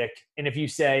cryptic and if you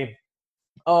say,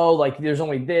 oh, like there's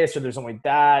only this or there's only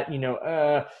that,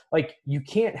 like you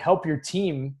can't help your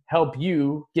team help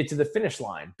you get to the finish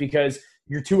line because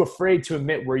you're too afraid to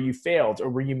admit where you failed or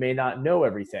where you may not know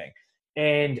everything.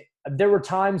 And there were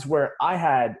times where I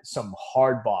had some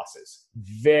hard bosses,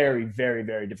 very, very,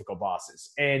 very difficult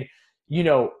bosses. And,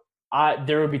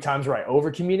 there would be times where I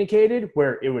over communicated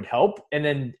where it would help. And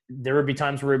then there would be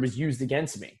times where it was used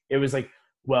against me. It was like,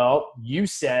 well, you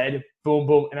said boom,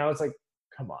 boom. And I was like,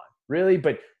 come on, really?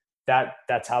 But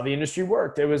that's how the industry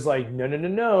worked. It was like,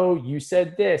 no, you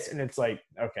said this. And it's like,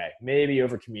 okay, maybe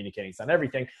over communicating is not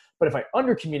everything. But if I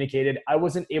under communicated, I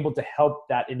wasn't able to help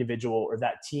that individual or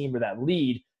that team or that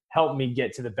lead help me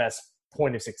get to the best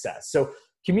point of success. So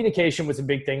communication was a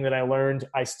big thing that I learned.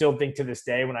 I still think to this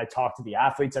day when I talk to the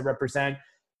athletes I represent,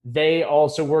 they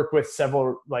also work with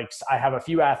several, like I have a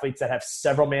few athletes that have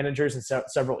several managers and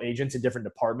several agents in different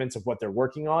departments of what they're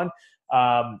working on.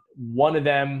 One of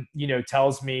them,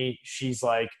 tells me, she's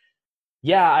like,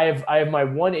 yeah, I have my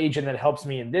one agent that helps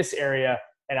me in this area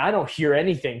and I don't hear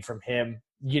anything from him,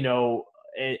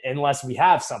 unless we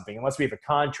have something, unless we have a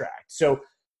contract. So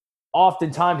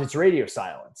oftentimes it's radio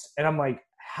silence. And I'm like,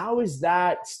 how is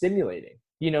that stimulating?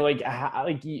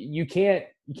 You can't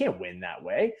win that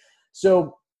way.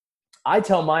 So I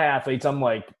tell my athletes, I'm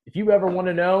like, if you ever want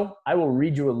to know, I will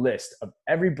read you a list of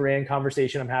every brand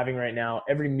conversation I'm having right now,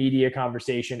 every media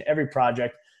conversation, every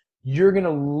project. You're going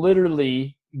to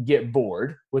literally get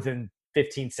bored within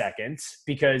 15 seconds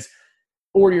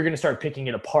or you're going to start picking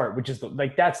it apart, which is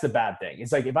that's the bad thing.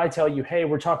 It's like, if I tell you, hey,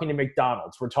 we're talking to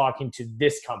McDonald's, we're talking to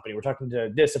this company, we're talking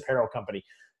to this apparel company,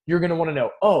 you're going to want to know,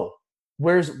 oh,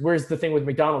 where's the thing with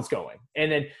McDonald's going?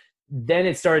 And then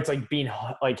it starts like being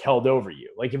like held over you.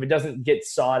 Like if it doesn't get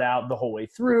sought out the whole way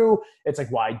through, it's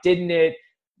like, why didn't it?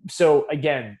 So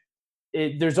again,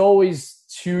 there's always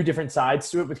 2 different sides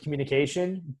to it with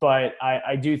communication, but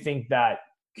I do think that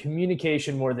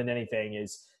communication more than anything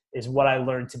is what I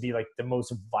learned to be like the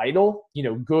most vital,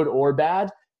 good or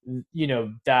bad,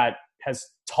 that has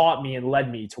taught me and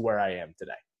led me to where I am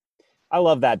today. I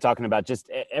love that, talking about just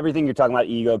everything you're talking about,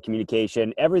 ego,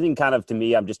 communication, everything kind of, to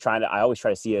me, I always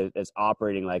try to see it as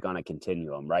operating like on a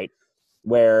continuum, right?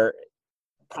 Where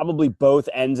probably both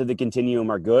ends of the continuum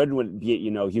are good, be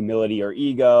it, humility or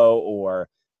ego, or,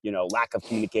 lack of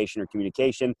communication or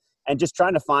communication, and just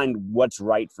trying to find what's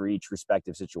right for each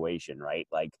respective situation, right?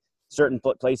 Like certain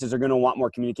places are going to want more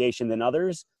communication than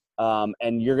others.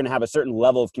 And you're going to have a certain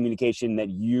level of communication that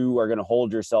you are going to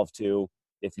hold yourself to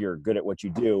if you're good at what you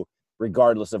do,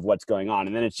 regardless of what's going on.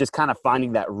 And then it's just kind of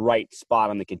finding that right spot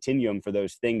on the continuum for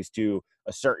those things to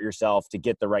assert yourself, to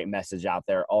get the right message out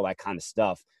there, all that kind of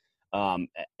stuff. I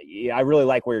really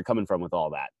like where you're coming from with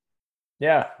all that.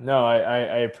 Yeah, no,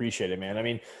 I appreciate it, man. I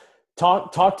mean,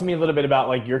 talk to me a little bit about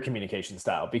like your communication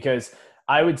style, because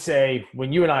I would say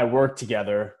when you and I worked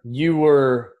together,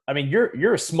 you're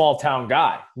a small town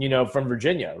guy, from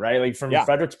Virginia, right? Like from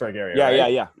Fredericksburg area. Yeah.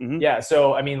 Right? Yeah. Mm-hmm. Yeah.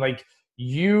 So, I mean, like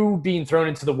you being thrown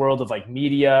into the world of like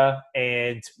media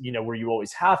and, where you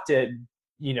always have to,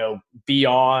 be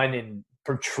on and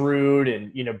protrude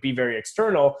and, be very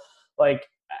external. Like,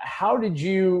 how did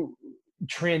you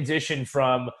transition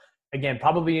from, again,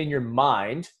 probably in your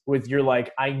mind with your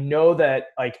like, I know that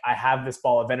like I have this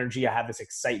ball of energy, I have this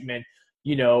excitement,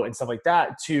 and stuff like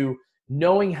that, to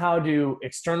knowing how to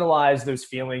externalize those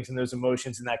feelings and those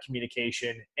emotions and that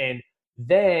communication, and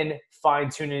then fine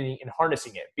tuning and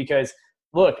harnessing it? Because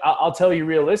look, I'll tell you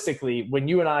realistically, when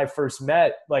you and I first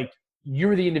met, like you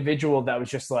were the individual that was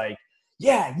just like,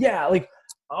 yeah, like,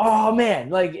 oh man,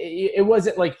 like it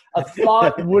wasn't like a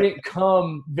thought wouldn't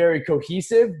come very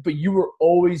cohesive, but you were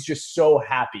always just so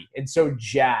happy and so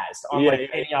jazzed on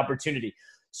any opportunity.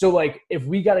 So like if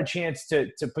we got a chance to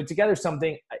put together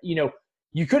something,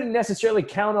 you couldn't necessarily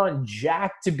count on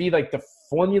Jack to be like the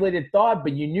formulated thought,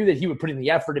 but you knew that he would put in the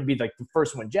effort and be like the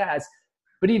first one jazzed.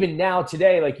 But even now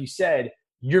today, like you said,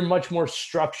 you're much more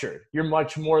structured. You're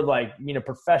much more like,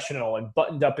 professional and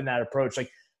buttoned up in that approach. Like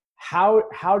how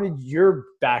did your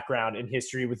background in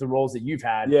history with the roles that you've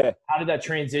had, how did that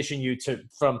transition you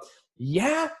from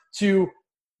to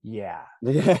yeah?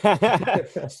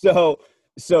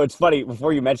 So it's funny,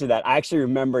 before you mentioned that, I actually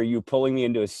remember you pulling me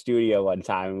into a studio one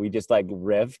time and we just like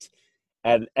riffed.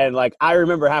 And like, I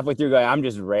remember halfway through going, I'm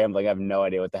just rambling. I have no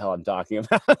idea what the hell I'm talking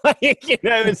about.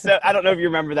 So I don't know if you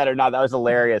remember that or not. That was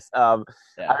hilarious. I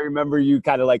remember you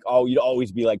kind of like, you'd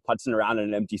always be like putzing around in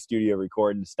an empty studio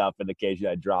recording stuff, and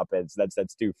occasionally I'd drop in. So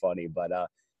that's too funny. But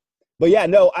yeah,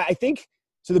 no, I think,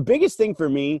 so the biggest thing for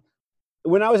me,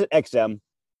 when I was at XM,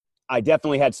 I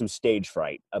definitely had some stage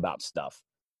fright about stuff.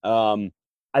 I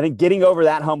think getting over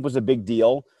that hump was a big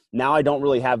deal. Now I don't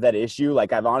really have that issue.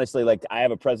 Like I've honestly, like I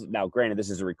have now granted this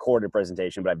is a recorded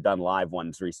presentation, but I've done live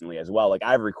ones recently as well. Like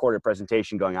I have a recorded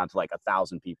presentation going out to like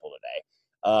 1,000 people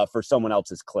today, for someone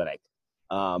else's clinic.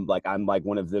 Like I'm like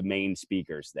one of the main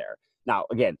speakers there. Now,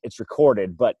 again, it's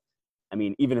recorded, but I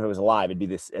mean, even if it was live, it'd be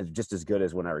just as good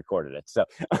as when I recorded it. So,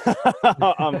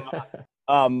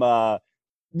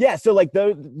 yeah. So like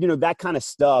that kind of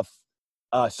stuff,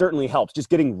 certainly helps, just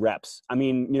getting reps. I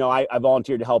mean, I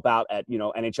volunteered to help out at,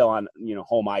 NHL on,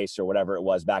 home ice or whatever it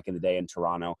was back in the day in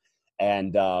Toronto.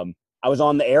 And I was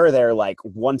on the air there like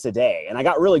once a day, and I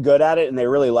got really good at it, and they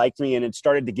really liked me, and it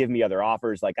started to give me other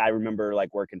offers. Like I remember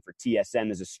like working for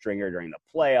TSN as a stringer during the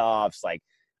playoffs. Like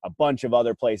a bunch of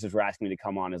other places were asking me to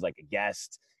come on as like a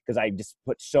guest, because I just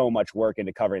put so much work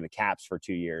into covering the Caps for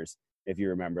 2 years. If you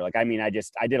remember, like, I mean, I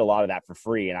did a lot of that for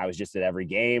free, and I was just at every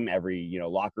game, every,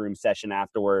 locker room session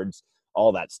afterwards,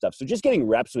 all that stuff. So just getting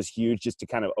reps was huge, just to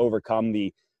kind of overcome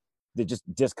the just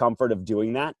discomfort of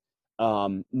doing that.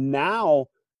 Now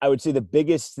I would say the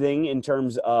biggest thing in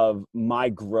terms of my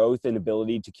growth and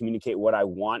ability to communicate what I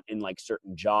want in like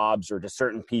certain jobs or to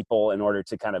certain people in order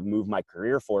to kind of move my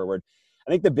career forward.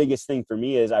 I think the biggest thing for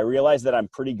me is I realize that I'm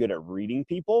pretty good at reading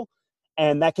people.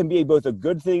 And that can be both a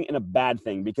good thing and a bad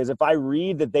thing, because if I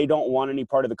read that they don't want any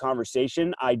part of the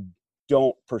conversation, I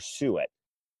don't pursue it.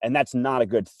 And that's not a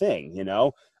good thing, And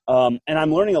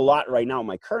I'm learning a lot right now in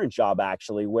my current job,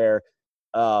 actually, where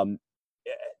the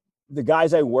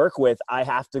guys I work with, I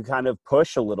have to kind of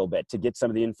push a little bit to get some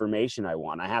of the information I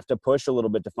want. I have to push a little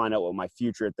bit to find out what my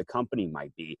future at the company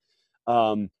might be.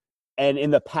 And in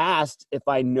the past, if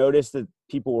I noticed that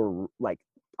people were like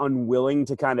unwilling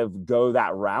to kind of go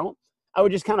that route, I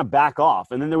would just kind of back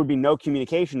off, and then there would be no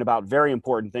communication about very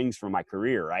important things for my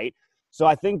career, right? So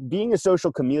I think being a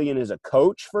social chameleon as a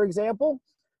coach, for example,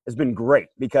 has been great,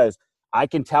 because I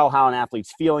can tell how an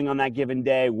athlete's feeling on that given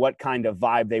day, what kind of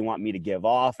vibe they want me to give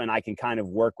off, and I can kind of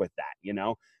work with that, you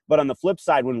know? But on the flip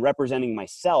side, when representing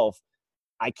myself,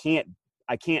 I can't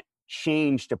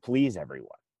change to please everyone.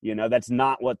 You know, that's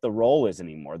not what the role is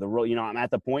anymore. The role, you know, I'm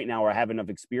at the point now where I have enough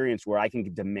experience where I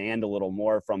can demand a little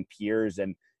more from peers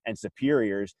and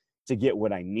superiors to get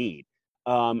what I need.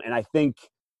 And I think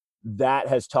that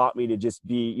has taught me to just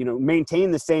be, you know, maintain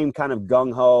the same kind of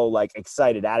gung-ho, like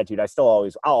excited attitude. I'll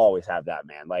always have that,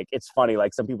 man. Like, it's funny.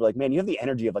 Like, some people are like, man, you have the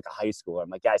energy of like a high schooler.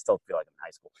 I'm like, yeah, I still feel like I'm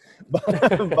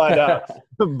in high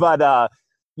school. but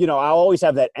you know, I'll always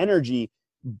have that energy,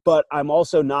 but I'm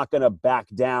also not going to back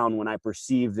down when I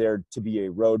perceive there to be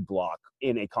a roadblock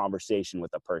in a conversation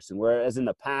with a person. Whereas in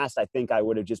the past, I think I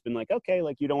would have just been like, okay,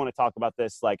 like, you don't want to talk about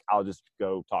this. Like, I'll just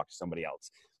go talk to somebody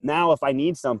else. Now, if I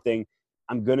need something,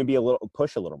 I'm going to be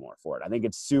push a little more for it. I think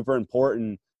it's super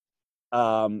important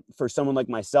for someone like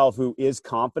myself who is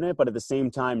confident, but at the same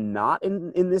time, not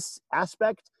in this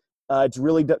aspect. It's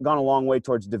really gone a long way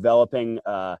towards developing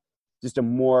just a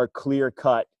more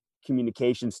clear-cut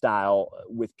communication style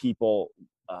with people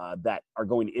that are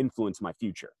going to influence my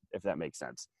future, if that makes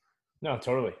sense. No,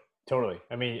 totally.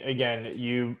 I mean, again,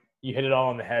 you hit it all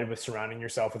on the head with surrounding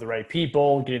yourself with the right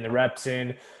people, getting the reps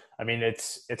in. I mean,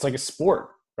 it's like a sport,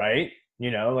 right? You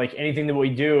know, like anything that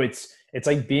we do, it's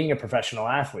like being a professional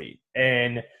athlete,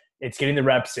 and it's getting the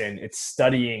reps in, it's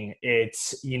studying,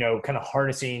 it's, you know, kind of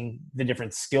harnessing the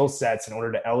different skill sets in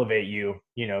order to elevate you,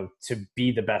 you know, to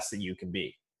be the best that you can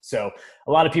be. So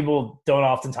a lot of people don't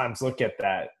oftentimes look at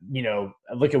that, you know,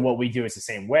 look at what we do as the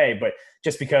same way, but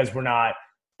just because we're not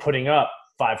putting up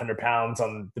 500 pounds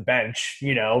on the bench,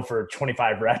 you know, for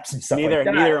 25 reps and stuff like that.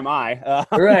 Neither am I.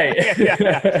 Right.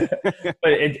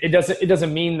 But it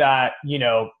doesn't mean that, you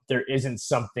know, there isn't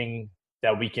something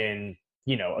that we can,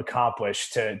 you know, accomplish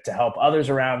to help others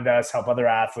around us, help other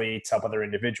athletes, help other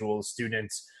individuals,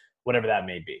 students, whatever that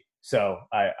may be. So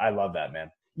I love that,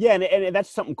 man. Yeah. And that's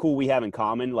something cool we have in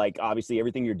common. Like, obviously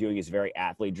everything you're doing is very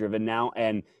athlete driven now.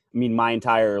 And I mean, my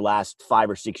entire last 5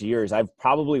 or 6 years, I've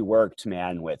probably worked,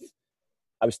 man,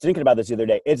 I was thinking about this the other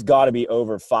day. It's got to be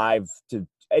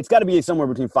it's got to be somewhere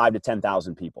between 5 to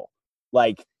 10,000 people.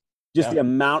 Like, just the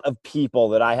amount of people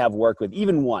that I have worked with,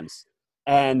 even once.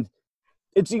 And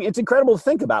it's incredible to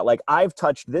think about. Like, I've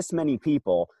touched this many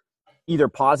people, either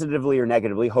positively or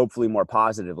negatively, hopefully more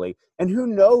positively. And who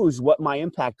knows what my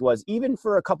impact was, even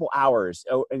for a couple hours,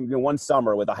 one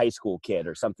summer with a high school kid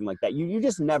or something like that. You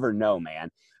just never know, man.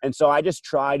 And so I just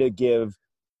try to give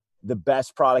the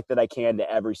best product that I can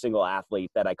to every single athlete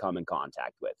that I come in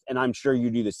contact with. And I'm sure you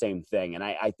do the same thing. And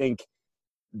I think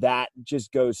that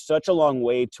just goes such a long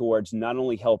way towards not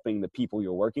only helping the people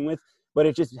you're working with, but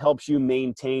it just helps you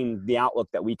maintain the outlook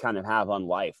that we kind of have on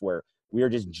life, where we are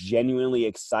just genuinely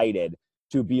excited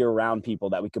to be around people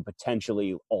that we could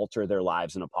potentially alter their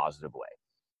lives in a positive way.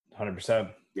 100%.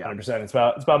 Yeah. 100%. It's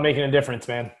about making a difference,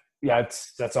 man. Yeah.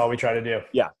 That's all we try to do.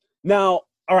 Yeah. Now,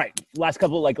 all right, last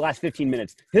 15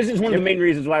 minutes. This is one of the main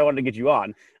reasons why I wanted to get you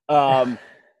on.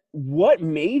 What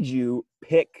made you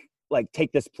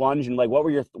take this plunge, and like, what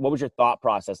was your thought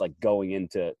process like going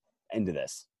into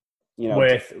this? You know,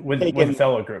 with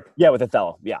Othello Group. Yeah, with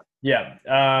Othello. Yeah.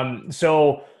 Yeah.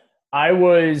 So I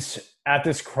was at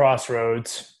this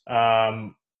crossroads.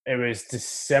 It was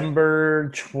December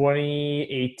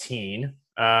 2018.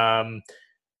 And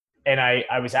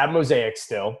I was at Mosaic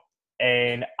still.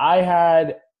 And I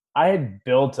had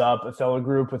built up Othello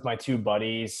Group with my two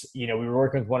buddies. You know, we were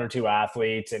working with one or two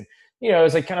athletes, and, you know, it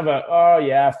was like kind of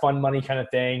a, fun money kind of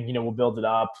thing. You know, we'll build it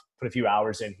up, put a few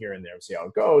hours in here and there, see how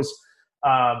it goes.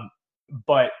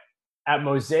 But at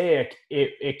Mosaic,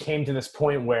 it came to this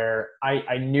point where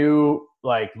I knew,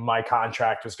 like, my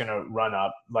contract was going to run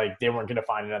up. Like, they weren't going to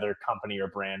find another company or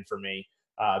brand for me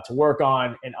to work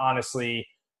on. And honestly,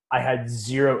 I had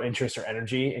zero interest or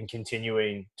energy in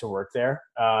continuing to work there,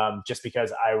 just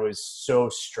because I was so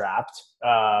strapped,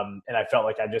 and I felt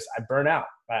like I burned out.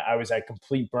 I was at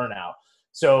complete burnout.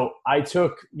 So I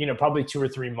took, you know, probably 2 or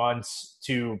 3 months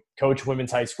to coach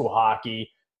women's high school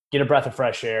hockey, get a breath of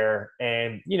fresh air,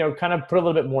 and, you know, kind of put a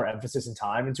little bit more emphasis and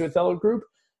time into Othello Group.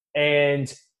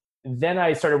 And then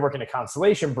I started working at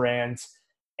Constellation Brands,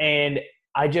 and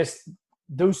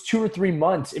those 2 or 3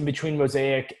 months in between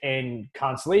Mosaic and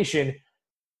Constellation,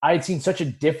 I had seen such a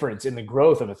difference in the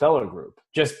growth of Othello Group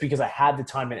just because I had the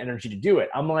time and energy to do it.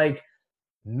 I'm like,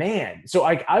 man. So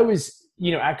I was,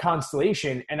 you know, at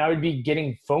Constellation, and I would be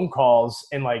getting phone calls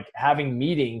and like having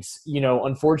meetings, you know,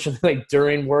 unfortunately, like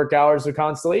during work hours of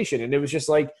Constellation. And it was just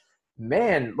like,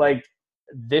 man, like,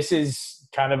 this is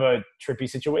kind of a trippy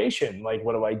situation. Like,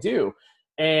 what do I do?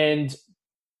 And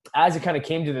as it kind of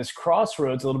came to this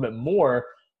crossroads a little bit more,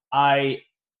 I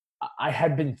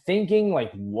had been thinking,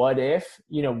 like, what if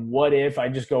I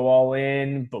just go all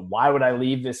in? But why would I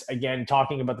leave this? Again,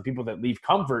 talking about the people that leave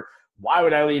Comfort, why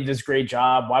would I leave this great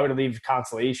job? Why would I leave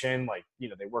Constellation? Like,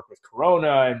 they work with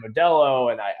Corona and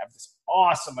Modelo, and I have this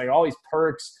awesome, like, all these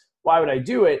perks. Why would I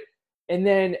do it? And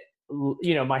then,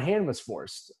 my hand was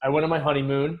forced. I went on my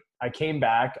honeymoon. I came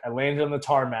back. I landed on the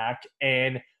tarmac,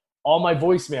 and all my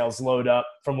voicemails load up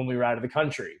from when we were out of the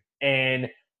country. And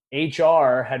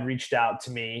HR had reached out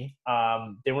to me.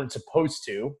 They weren't supposed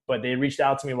to, but they reached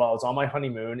out to me while I was on my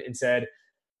honeymoon and said,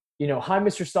 hi,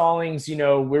 Mr. Stallings,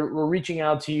 we're reaching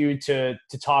out to you to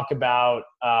talk about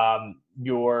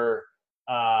your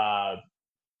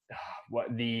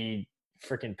the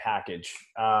freaking package.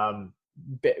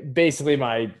 Basically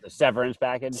the severance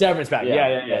package.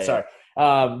 Yeah. Sorry.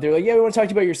 They're like, we want to talk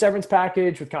to you about your severance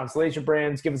package with Constellation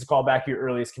Brands. Give us a call back at your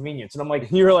earliest convenience. And I'm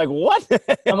like, you're like, what?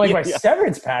 I'm like, my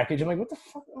severance package. I'm like, what the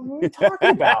fuck? What are you talking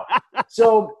about?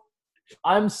 So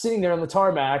I'm sitting there on the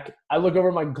tarmac. I look over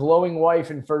at my glowing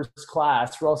wife in first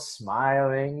class. We're all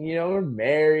smiling, we're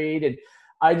married. And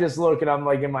I just look, and I'm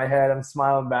like, in my head, I'm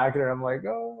smiling back at her. I'm like,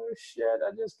 oh shit,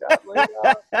 I just got laid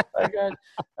off.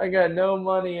 I got no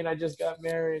money, and I just got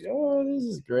married. Oh, this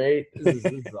is great. This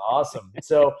is awesome.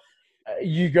 So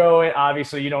you go in,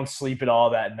 obviously you don't sleep at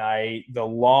all that night. The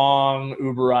long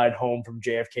Uber ride home from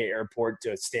JFK Airport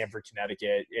to Stamford,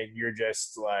 Connecticut, and you're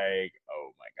just like, oh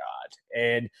my God.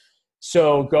 And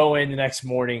so go in the next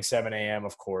morning, 7 a.m.,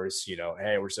 of course,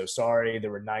 hey, we're so sorry.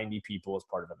 There were 90 people as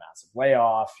part of a massive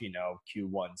layoff.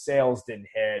 Q1 sales didn't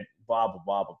hit, blah, blah,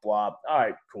 blah, blah, blah. All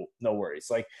right, cool. No worries.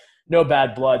 Like, no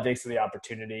bad blood. Thanks for the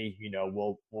opportunity.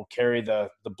 We'll carry the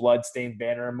blood-stained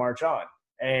banner and march on.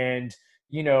 And,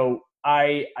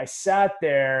 I sat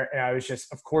there, and I was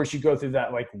just, of course, you go through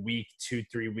that like week,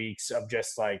 2-3 weeks of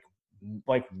just like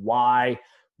why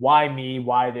me,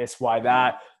 why this, why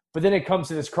that. But then it comes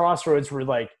to this crossroads where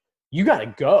like, you got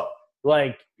to go.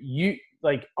 Like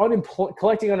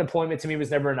collecting unemployment to me was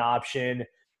never an option.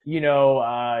 It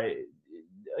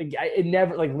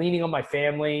never, like, leaning on my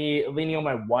family, leaning on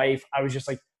my wife. I was just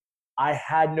like, I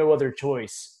had no other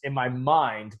choice in my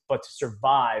mind but to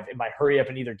survive and by hurry up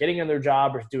and either getting another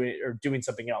job or doing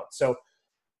something else. So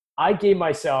I gave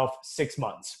myself 6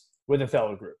 months with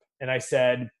Othello Group. And I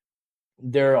said,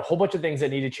 there are a whole bunch of things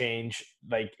that need to change.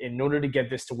 Like, in order to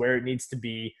get this to where it needs to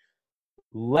be,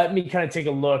 let me kind of take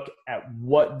a look at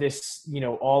what this,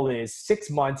 all is.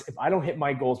 6 months. If I don't hit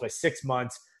my goals by 6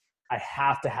 months, I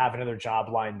have to have another job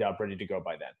lined up, ready to go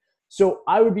by then. So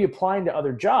I would be applying to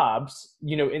other jobs,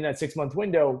 in that 6 month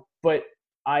window, but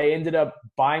I ended up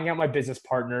buying out my business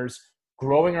partners,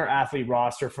 growing our athlete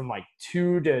roster from like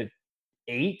 2 to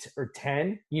 8 or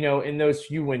 10, in those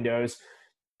few windows,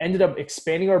 ended up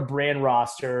expanding our brand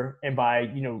roster, and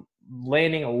by,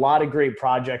 landing a lot of great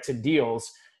projects and deals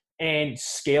and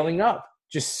scaling up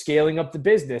the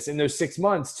business in those 6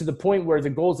 months to the point where the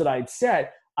goals that I had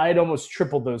set, I had almost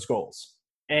tripled those goals.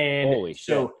 And holy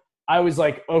shit. I was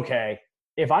like, okay,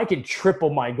 if I could triple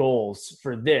my goals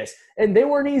for this, and they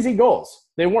weren't easy goals.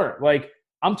 They weren't. Like,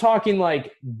 I'm talking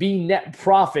like be net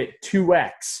profit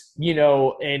 2x,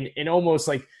 and almost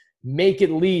like make at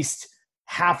least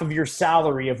half of your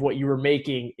salary of what you were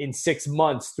making in 6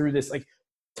 months through this, like,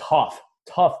 tough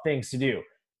things to do.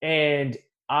 And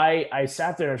I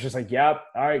sat there and I was just like, yep,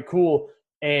 all right, cool.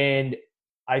 And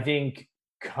I think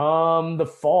come the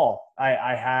fall,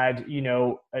 I had,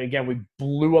 again, we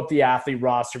blew up the athlete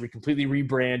roster. We completely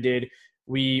rebranded.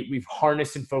 We've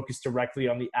harnessed and focused directly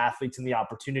on the athletes and the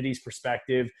opportunities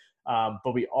perspective.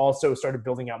 But we also started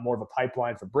building out more of a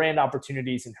pipeline for brand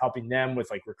opportunities and helping them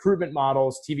with like recruitment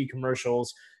models, TV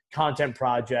commercials, content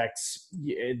projects,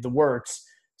 the works.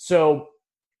 So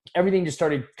everything just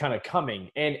started kind of coming,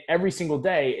 and every single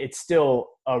day it's still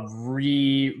a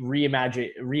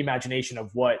reimagination of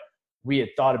what we had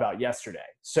thought about yesterday.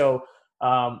 So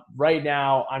right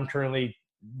now I'm currently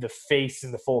the face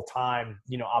and the full-time,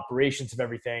 operations of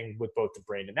everything with both the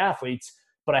brand and athletes.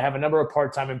 But I have a number of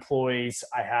part-time employees.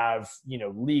 I have,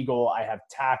 legal, I have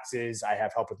taxes, I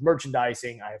have help with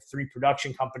merchandising. I have 3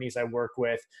 production companies I work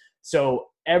with. So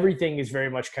everything is very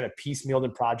much kind of piecemealed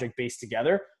and project-based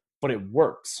together, but it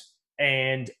works.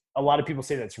 And a lot of people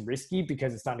say that's risky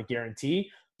because it's not a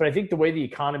guarantee. But I think the way the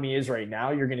economy is right now,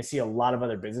 you're going to see a lot of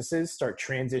other businesses start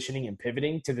transitioning and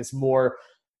pivoting to this more,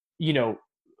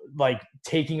 like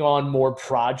taking on more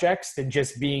projects than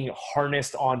just being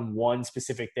harnessed on one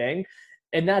specific thing.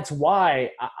 And that's why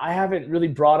I haven't really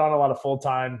brought on a lot of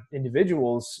full-time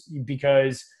individuals,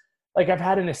 because like I've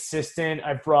had an assistant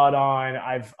I've brought on,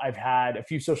 I've had a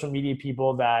few social media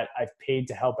people that I've paid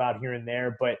to help out here and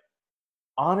there, but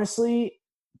honestly,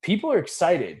 people are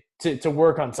excited to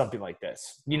work on something like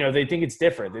this. You know, they think it's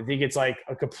different. They think it's like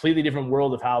a completely different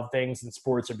world of how things in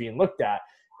sports are being looked at.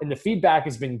 And the feedback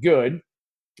has been good.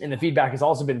 And the feedback has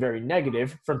also been very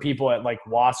negative from people at like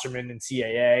Wasserman and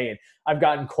CAA. And I've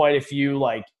gotten quite a few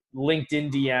like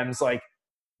LinkedIn DMs, like,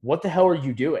 what the hell are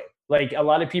you doing? Like a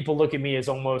lot of people look at me as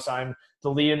almost I'm the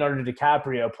Leonardo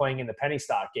DiCaprio playing in the penny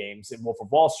stock games in Wolf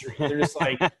of Wall Street. They're just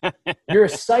like, you're a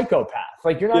psychopath.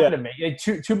 Like you're not going to make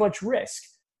it too much risk.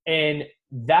 And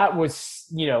that was,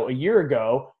 you know, a year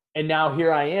ago. And now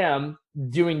here I am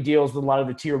doing deals with a lot of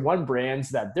the tier 1 brands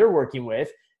that they're working with.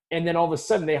 And then all of a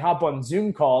sudden they hop on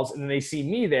Zoom calls and then they see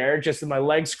me there just with my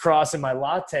legs crossed and my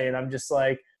latte. And I'm just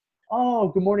like, oh,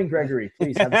 good morning, Gregory.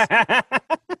 Please have a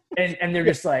seat. And they're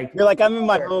just like, you're like, I'm in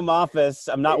my home office.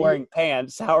 I'm not wearing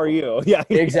pants. How are you? Yeah,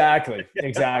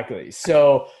 exactly.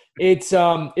 So it's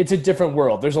a different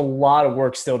world. There's a lot of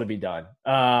work still to be done.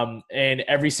 And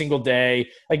every single day,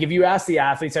 like if you ask the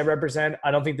athletes I represent,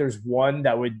 I don't think there's one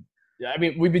that would, I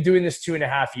mean, we've been doing this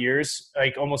 2.5 years,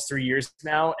 like almost 3 years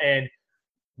now. And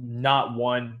not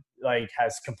one like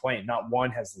has complained. Not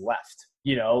one has left,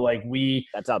 you know, like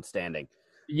that's outstanding.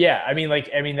 Yeah. I mean,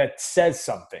 that says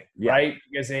something, right?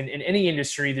 Because in any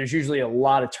industry, there's usually a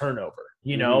lot of turnover,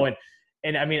 you know,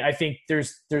 and I mean, I think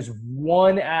there's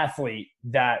one athlete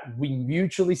that we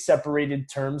mutually separated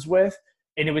terms with,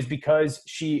 and it was because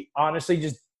she honestly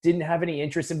just didn't have any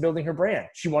interest in building her brand.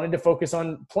 She wanted to focus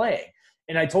on playing.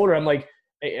 And I told her, I'm like,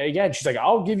 again, she's like,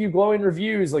 I'll give you glowing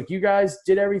reviews. Like, you guys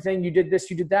did everything. You did this,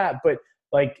 you did that. But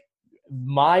like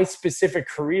my specific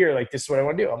career, like this is what I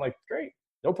want to do. I'm like, great,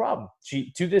 no problem.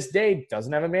 She, to this day,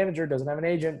 doesn't have a manager, doesn't have an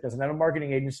agent, doesn't have a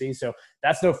marketing agency. So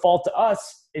that's no fault to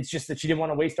us. It's just that she didn't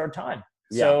want to waste our time.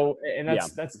 Yeah. So, and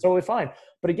that's totally fine.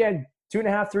 But again,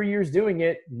 2.5, 3 years doing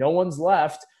it, no one's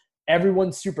left.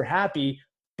 Everyone's super happy.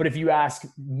 But if you ask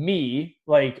me,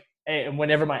 like, and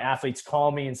whenever my athletes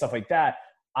call me and stuff like that,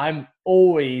 I'm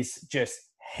always just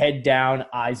head down,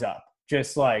 eyes up,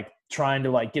 just like trying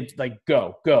to like get like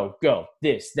go,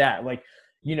 this, that, like,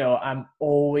 you know, I'm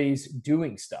always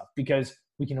doing stuff because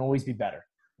we can always be better.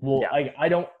 Well, I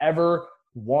don't ever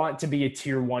want to be a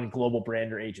tier 1 global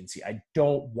brand or agency. I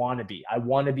don't want to be. I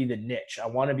want to be the niche. I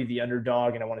want to be the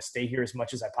underdog, and I want to stay here as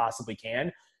much as I possibly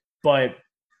can. But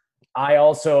I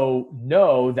also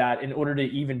know that in order to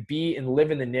even be and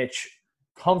live in the niche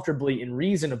comfortably and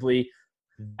reasonably,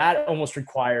 that almost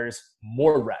requires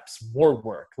more reps, more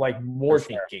work, like more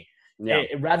thinking. Yeah.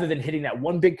 Rather than hitting that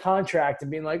one big contract and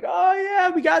being like, oh yeah,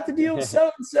 we got the deal with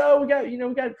so-and-so. We got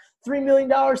 $3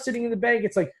 million sitting in the bank.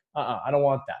 It's like, I don't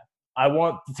want that. I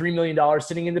want the $3 million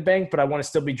sitting in the bank, but I want to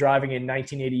still be driving a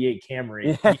 1988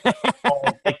 Camry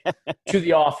to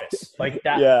the office. Like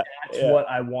that. That's what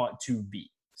I want to be.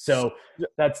 So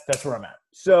that's where I'm at.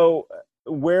 So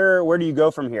where do you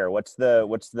go from here? What's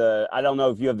the I don't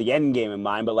know if you have the end game in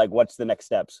mind, but like what's the next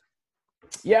steps?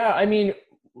 Yeah, I mean,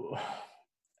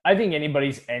 I think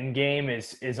anybody's end game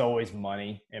is always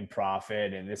money and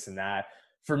profit and this and that.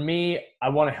 For me, I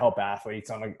want to help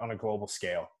athletes on a global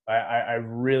scale. I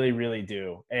really, really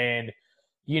do. And,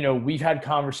 you know, we've had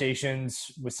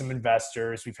conversations with some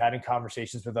investors. We've had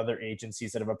conversations with other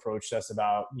agencies that have approached us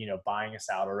about, you know, buying us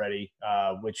out already,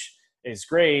 which is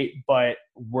great, but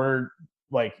we're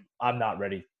like, I'm not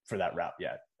ready for that route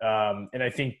yet. And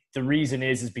I think the reason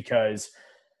is because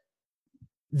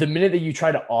the minute that you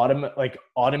try to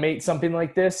automate something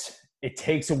like this, it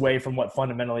takes away from what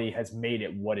fundamentally has made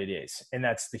it what it is. And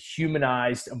that's the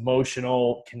humanized,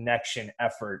 emotional connection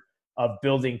effort of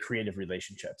building creative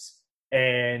relationships.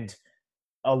 And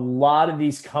a lot of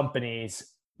these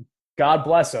companies, God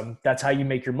bless them, that's how you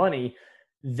make your money.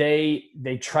 They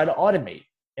try to automate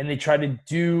and they try to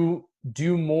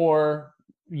do more,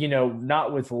 you know,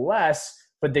 not with less,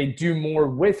 but they do more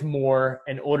with more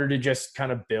in order to just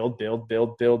kind of build.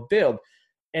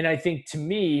 And I think, to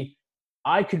me,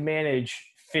 I could manage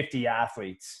 50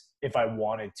 athletes if I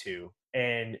wanted to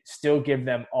and still give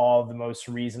them all the most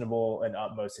reasonable and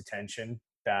utmost attention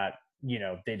that, you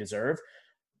know, they deserve.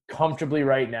 Comfortably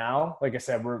right now, like I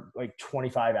said, we're like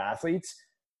 25 athletes.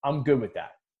 I'm good with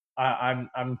that.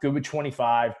 I'm good with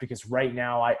 25 because right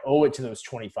now I owe it to those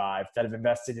 25 that have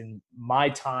invested in my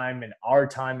time and our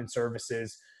time and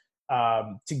services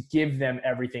to give them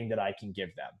everything that I can give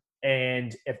them.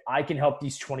 And if I can help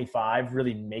these 25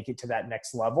 really make it to that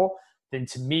next level, then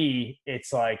to me,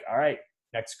 it's like, all right,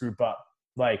 next group up,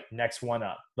 like next one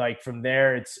up. Like from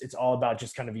there, it's all about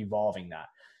just kind of evolving that.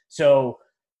 So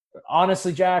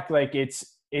honestly, Jack, like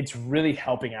it's really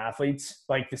helping athletes,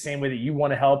 like the same way that you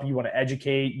want to help, you want to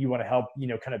educate, you want to help,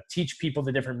 kind of teach people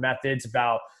the different methods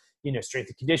about, strength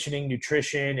and conditioning,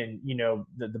 nutrition, and,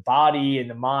 the body and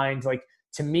the mind. Like,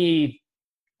 to me,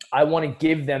 I want to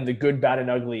give them the good, bad, and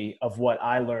ugly of what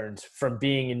I learned from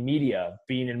being in media,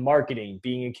 being in marketing,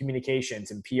 being in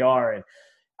communications and PR. And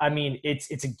I mean, it's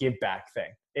a give back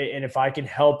thing. And if I can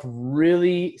help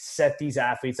really set these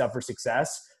athletes up for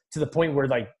success to the point where,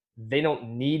 like, they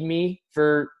don't need me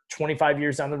for 25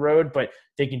 years down the road, but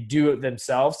they can do it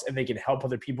themselves and they can help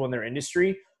other people in their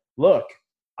industry. Look,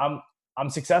 I'm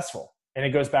successful. And it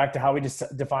goes back to how we just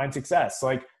define success.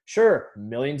 Like, sure,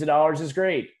 millions of dollars is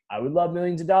great. I would love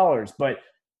millions of dollars, but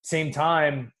same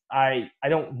time, I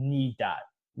don't need that.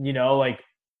 Like,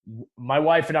 my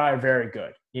wife and I are very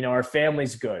good. Our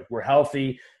family's good. We're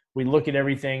healthy. We look at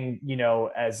everything,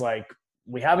 as like,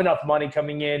 we have enough money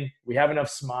coming in. We have enough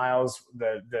smiles,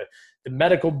 the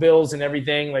medical bills and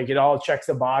everything. Like, it all checks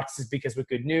the boxes because with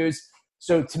good news.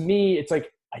 So to me, it's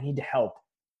like, I need to help.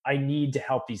 I need to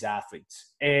help these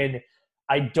athletes. And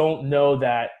I don't know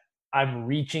that I'm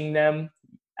reaching them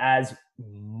as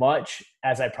much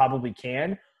as I probably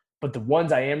can, but the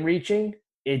ones I am reaching,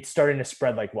 it's starting to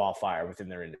spread like wildfire within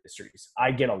their industries.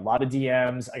 I get a lot of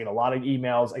DMs. I get a lot of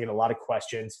emails. I get a lot of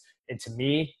questions. And to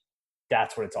me,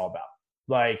 that's what it's all about.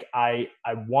 Like, I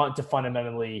want to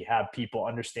fundamentally have people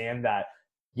understand that,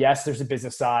 yes, there's a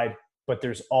business side, but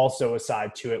there's also a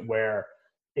side to it where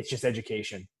it's just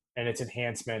education and it's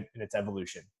enhancement and it's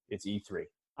evolution. It's E3.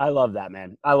 I love that,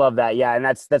 man. I love that. Yeah. And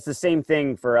that's the same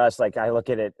thing for us. Like, I look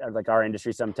at it like our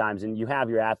industry sometimes, and you have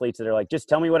your athletes that are like, just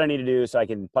tell me what I need to do so I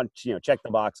can punch, check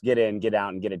the box, get in, get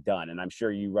out, and get it done. And I'm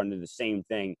sure you run into the same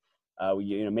thing,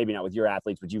 maybe not with your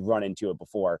athletes, but you've run into it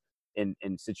before in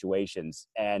situations.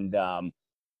 And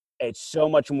it's so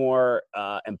much more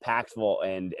impactful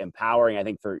and empowering, I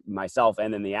think, for myself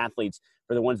and then the athletes,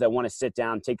 for the ones that want to sit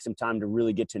down, take some time to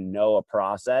really get to know a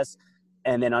process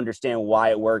and then understand why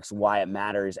it works, why it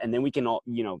matters. And then we can all,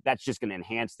 that's just going to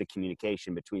enhance the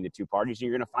communication between the two parties. And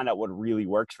you're going to find out what really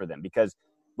works for them. Because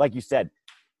like you said,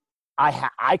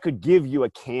 I could give you a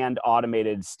canned,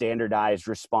 automated, standardized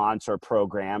response or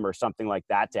program or something like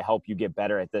that to help you get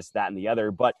better at this, that, and the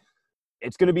other. But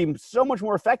it's going to be so much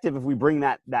more effective if we bring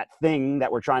that thing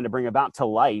that we're trying to bring about to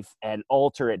life and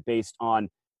alter it based on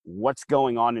what's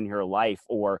going on in your life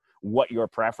or what your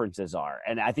preferences are.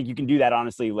 And I think you can do that,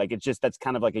 honestly. Like, that's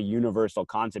kind of like a universal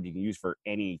concept you can use for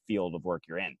any field of work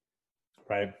you're in.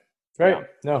 Right. Yeah.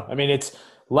 No, I mean, it's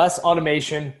less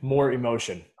automation, more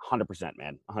emotion. 100%,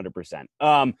 man.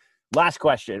 100%. Last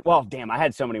question. Well, damn, I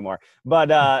had so many more. But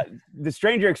the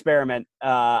Stranger Experiment,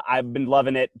 I've been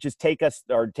loving it. Just take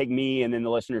me and then the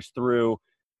listeners through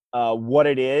what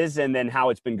it is and then how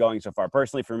it's been going so far.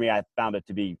 Personally, for me, I found it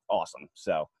to be awesome.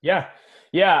 So yeah.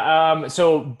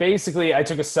 So basically, I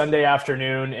took a Sunday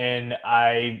afternoon and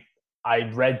I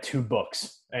read 2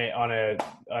 books on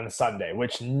a Sunday,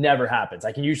 which never happens.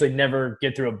 I can usually never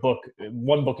get through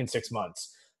one book in 6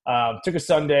 months. Took a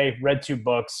Sunday, read 2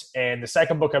 books, and the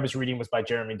second book I was reading was by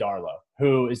Jeremy Darlow,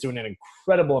 who is doing an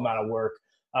incredible amount of work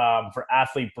for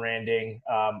athlete branding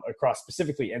across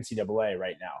specifically NCAA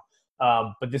right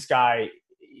now. But this guy,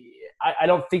 I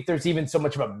don't think there's even so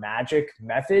much of a magic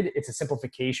method. It's a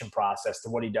simplification process to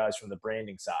what he does from the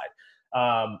branding side.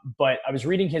 But I was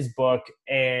reading his book,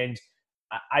 and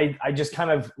I just kind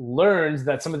of learned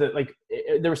that some of the,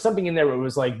 there was something in there where it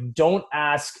was like, don't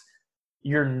ask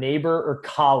your neighbor or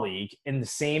colleague in the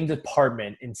same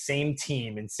department, in same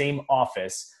team, in same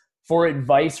office for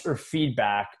advice or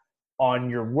feedback on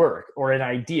your work or an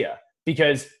idea,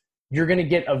 because you're going to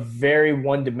get a very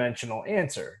one-dimensional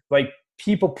answer. Like,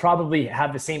 people probably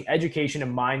have the same education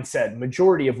and mindset,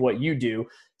 majority of what you do.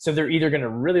 So they're either going to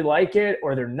really like it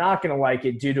or they're not going to like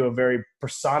it due to a very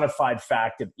personified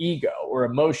fact of ego or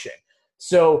emotion.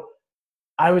 So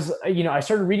I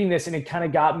started reading this, and it kind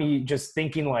of got me just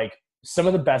thinking, like, some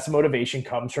of the best motivation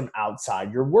comes from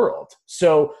outside your world.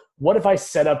 So what if I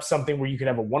set up something where you could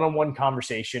have a one-on-one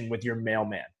conversation with your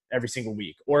mailman every single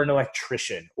week, or an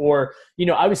electrician, or,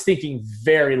 I was thinking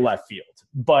very left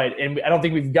field, and I don't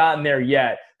think we've gotten there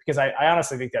yet, because I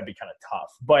honestly think that'd be kind of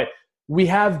tough. But we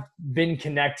have been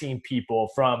connecting people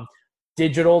from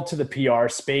digital to the PR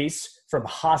space, from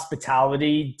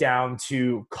hospitality down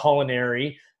to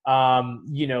culinary,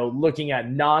 looking at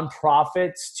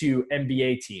nonprofits to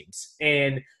NBA teams.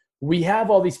 And we have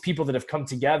all these people that have come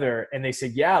together and they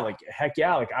said, yeah, like, heck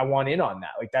yeah, like, I want in on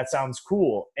that. Like, that sounds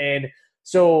cool. And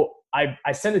so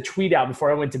I sent a tweet out before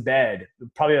I went to bed,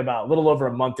 probably about a little over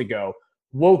a month ago,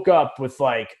 woke up with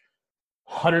like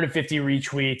 150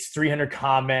 retweets, 300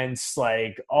 comments,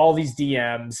 like all these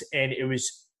DMs. And it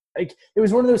was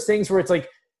one of those things where it's like,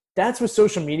 that's with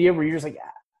social media where you're just like,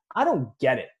 I don't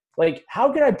get it. Like,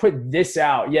 how can I put this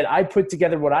out? Yet I put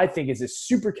together what I think is a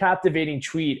super captivating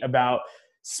tweet about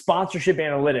sponsorship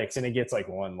analytics, and it gets like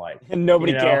one like. And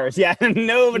nobody cares. Yeah,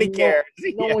 nobody cares.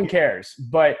 No one cares.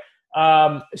 But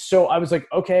so I was like,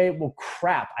 okay, well,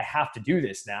 crap, I have to do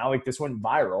this now. Like, this went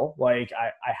viral. Like,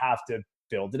 I have to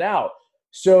build it out.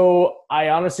 So I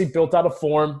honestly built out a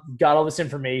form, got all this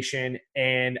information,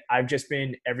 and I've just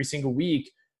been every single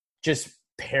week just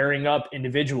pairing up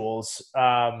individuals,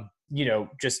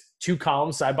 just 2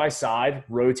 columns side by side,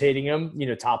 rotating them,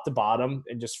 top to bottom,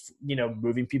 and just,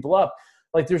 moving people up.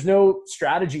 Like, there's no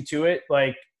strategy to it.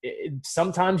 Like,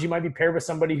 sometimes you might be paired with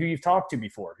somebody who you've talked to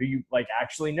before, who you like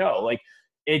actually know. Like,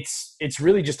 it's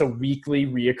really just a weekly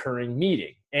reoccurring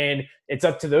meeting, and it's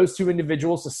up to those 2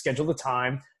 individuals to schedule the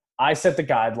time. I set the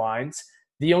guidelines.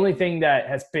 The only thing that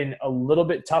has been a little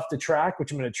bit tough to track,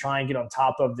 which I'm going to try and get on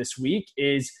top of this week,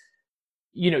 is,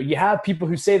 you have people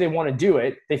who say they want to do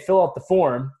it, they fill out the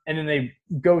form, and then they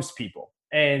ghost people.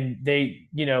 And they,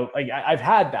 like, I've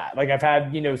had that. Like, I've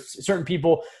had, certain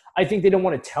people, I think they don't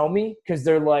want to tell me because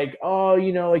they're like, oh,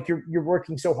 like you're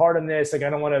working so hard on this. Like, I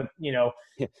don't want to,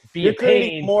 be you're a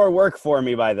pain. More work for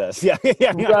me by this. Yeah.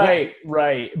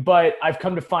 Right. But I've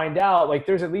come to find out, like,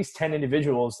 there's at least 10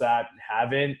 individuals that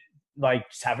haven't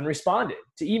responded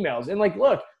to emails. And like,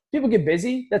 look, people get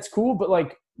busy. That's cool. But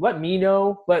like, let me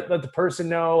know, let the person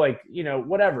know, like,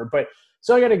 whatever. But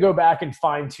so I got to go back and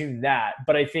fine tune that.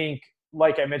 But I think,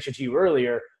 like I mentioned to you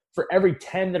earlier, for every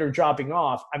 10 that are dropping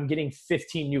off, I'm getting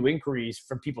 15 new inquiries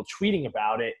from people tweeting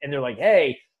about it. And they're like,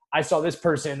 hey, I saw this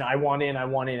person. I want in.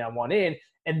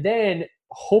 And then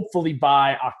hopefully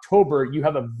by October, you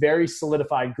have a very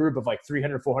solidified group of like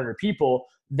 300, 400 people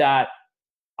that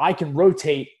I can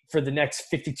rotate for the next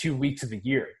 52 weeks of the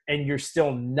year. And you're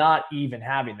still not even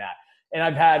having that. And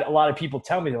I've had a lot of people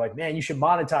tell me, they're like, man, you should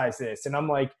monetize this. And I'm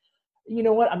like, you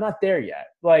know what? I'm not there yet.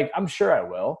 Like, I'm sure I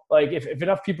will. Like, if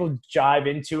enough people jive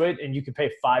into it and you can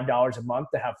pay $5 a month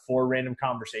to have 4 random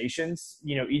conversations,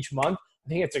 each month, I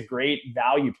think it's a great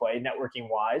value play networking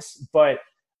wise. But,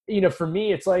 for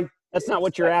me, it's like, that's not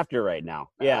what you're after right now.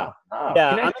 Yeah.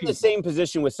 I'm in the same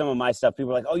position with some of my stuff.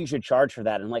 People are like, oh, you should charge for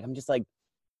that. And I'm just like,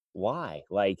 why?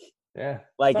 Like,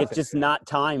 it's just not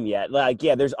time yet. Like,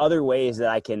 yeah, there's other ways that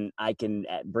I can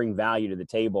bring value to the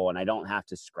table, and I don't have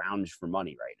to scrounge for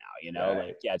money right now.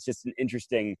 Like, yeah, it's just an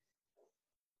interesting.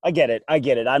 I get it.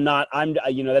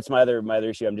 That's my other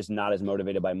issue. I'm just not as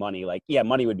motivated by money. Like, yeah,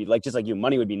 money would be like, just like you,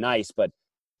 money would be nice, but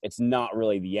it's not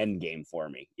really the end game for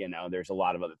me. There's a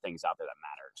lot of other things out there that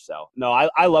matter. So no,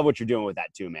 I love what you're doing with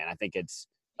that too, man. I think it's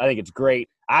great.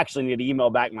 I actually need to email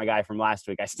back my guy from last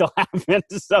week. I still haven't,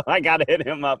 so I got to hit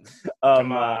him up.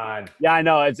 Come on. Yeah, I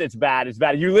know. It's bad. It's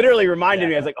bad. You literally reminded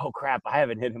me. I was like, oh, crap, I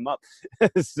haven't hit him up.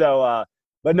 So,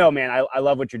 but no, man, I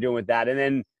love what you're doing with that. And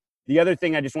then the other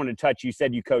thing I just wanted to touch, you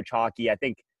said you coach hockey. I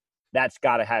think that's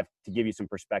got to have to give you some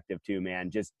perspective too,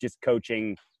 man. Just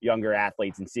coaching younger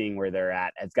athletes and seeing where they're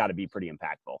at has got to be pretty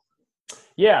impactful.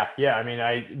 Yeah. I mean,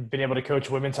 I've been able to coach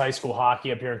women's high school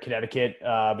hockey up here in Connecticut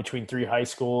between 3 high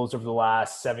schools over the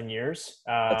last 7 years.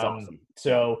 That's awesome.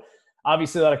 So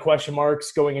obviously a lot of question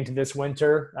marks going into this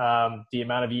winter. The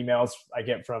amount of emails I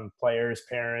get from players,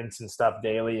 parents, and stuff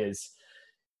daily is,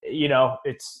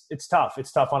 it's tough.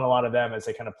 It's tough on a lot of them as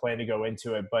they kind of plan to go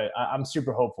into it. But I'm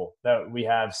super hopeful that we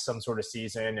have some sort of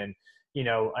season. And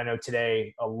I know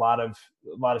today a lot of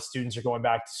students are going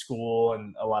back to school,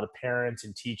 and a lot of parents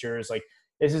and teachers. Like,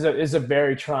 this is a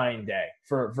very trying day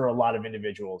for a lot of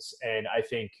individuals. And I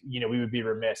think, we would be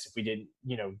remiss if we didn't,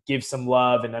 give some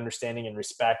love and understanding and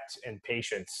respect and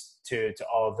patience to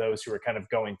all of those who are kind of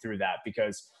going through that,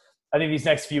 because I think these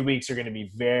next few weeks are going to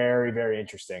be very, very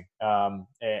interesting.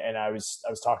 And I was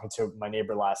talking to my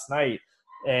neighbor last night,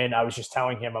 and I was just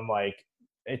telling him, I'm like,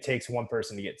 it takes one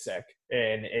person to get sick,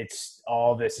 and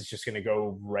all this is just going to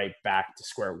go right back to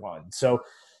square one. So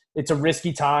it's a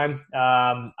risky time.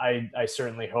 I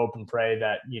certainly hope and pray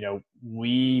that,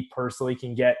 we personally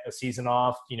can get a season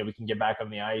off. We can get back on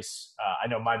the ice. I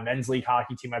know my men's league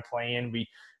hockey team I play in,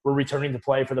 we're returning to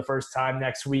play for the first time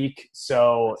next week.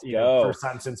 So, first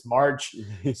time since March.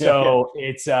 So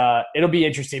it'll be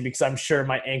interesting, because I'm sure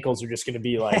my ankles are just going to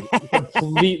be like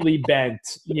completely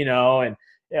bent, and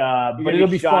but it'll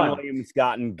be Sean fun. Williams,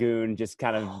 Scott, and Goon just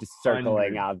kind of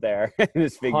circling out there.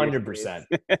 100%.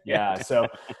 Yeah. So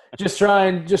just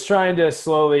trying to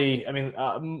slowly, I mean,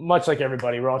 much like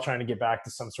everybody, we're all trying to get back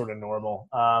to some sort of normal.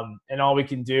 And all we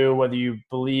can do, whether you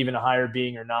believe in a higher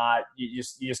being or not, you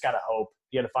just got to hope.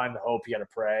 You got to find the hope. You got to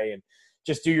pray. And,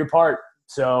 just do your part.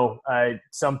 So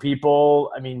some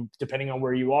people, I mean, depending on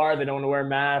where you are, they don't want to wear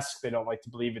masks. They don't like to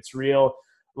believe it's real.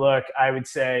 Look, I would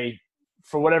say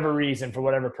for whatever reason, for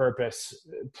whatever purpose,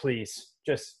 please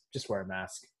just wear a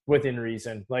mask within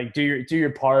reason. Like do your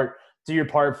part for your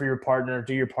partner,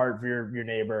 do your part for your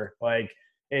neighbor. Like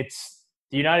it's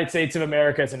the United States of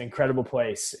America is an incredible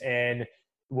place. And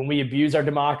when we abuse our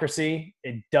democracy,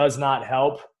 it does not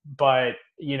help. But,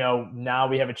 now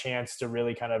we have a chance to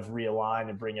really kind of realign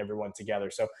and bring everyone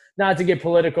together. So not to get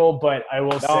political, but I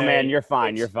will say. Oh, man, you're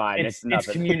fine. You're fine. It's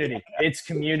community. It's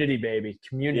community, baby.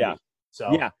 Community. Yeah.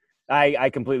 So yeah,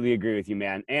 I completely agree with you,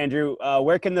 man. Andrew,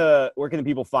 where can the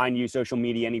people find you? Social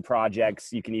media, any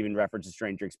projects? You can even reference the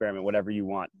Stranger Experiment, whatever you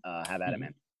want. Have at it,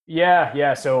 man.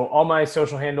 Yeah. So all my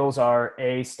social handles are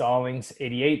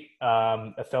Stallings88.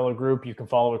 Othello Group. You can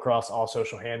follow across all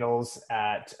social handles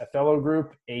at Othello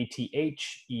Group,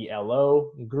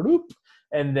 ATHELO Group.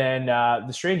 And then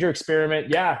the Stranger Experiment.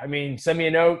 Yeah, I mean, send me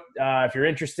a note if you're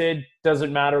interested.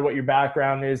 Doesn't matter what your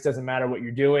background is. Doesn't matter what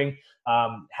you're doing.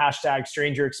 Hashtag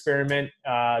Stranger Experiment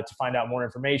to find out more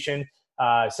information.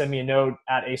 Send me a note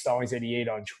at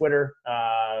Stallings88 on Twitter.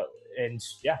 And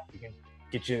yeah, we can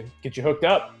get you hooked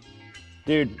up.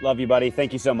 Dude, love you, buddy.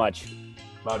 Thank you so much.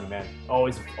 Love you, man.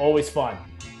 Always fun.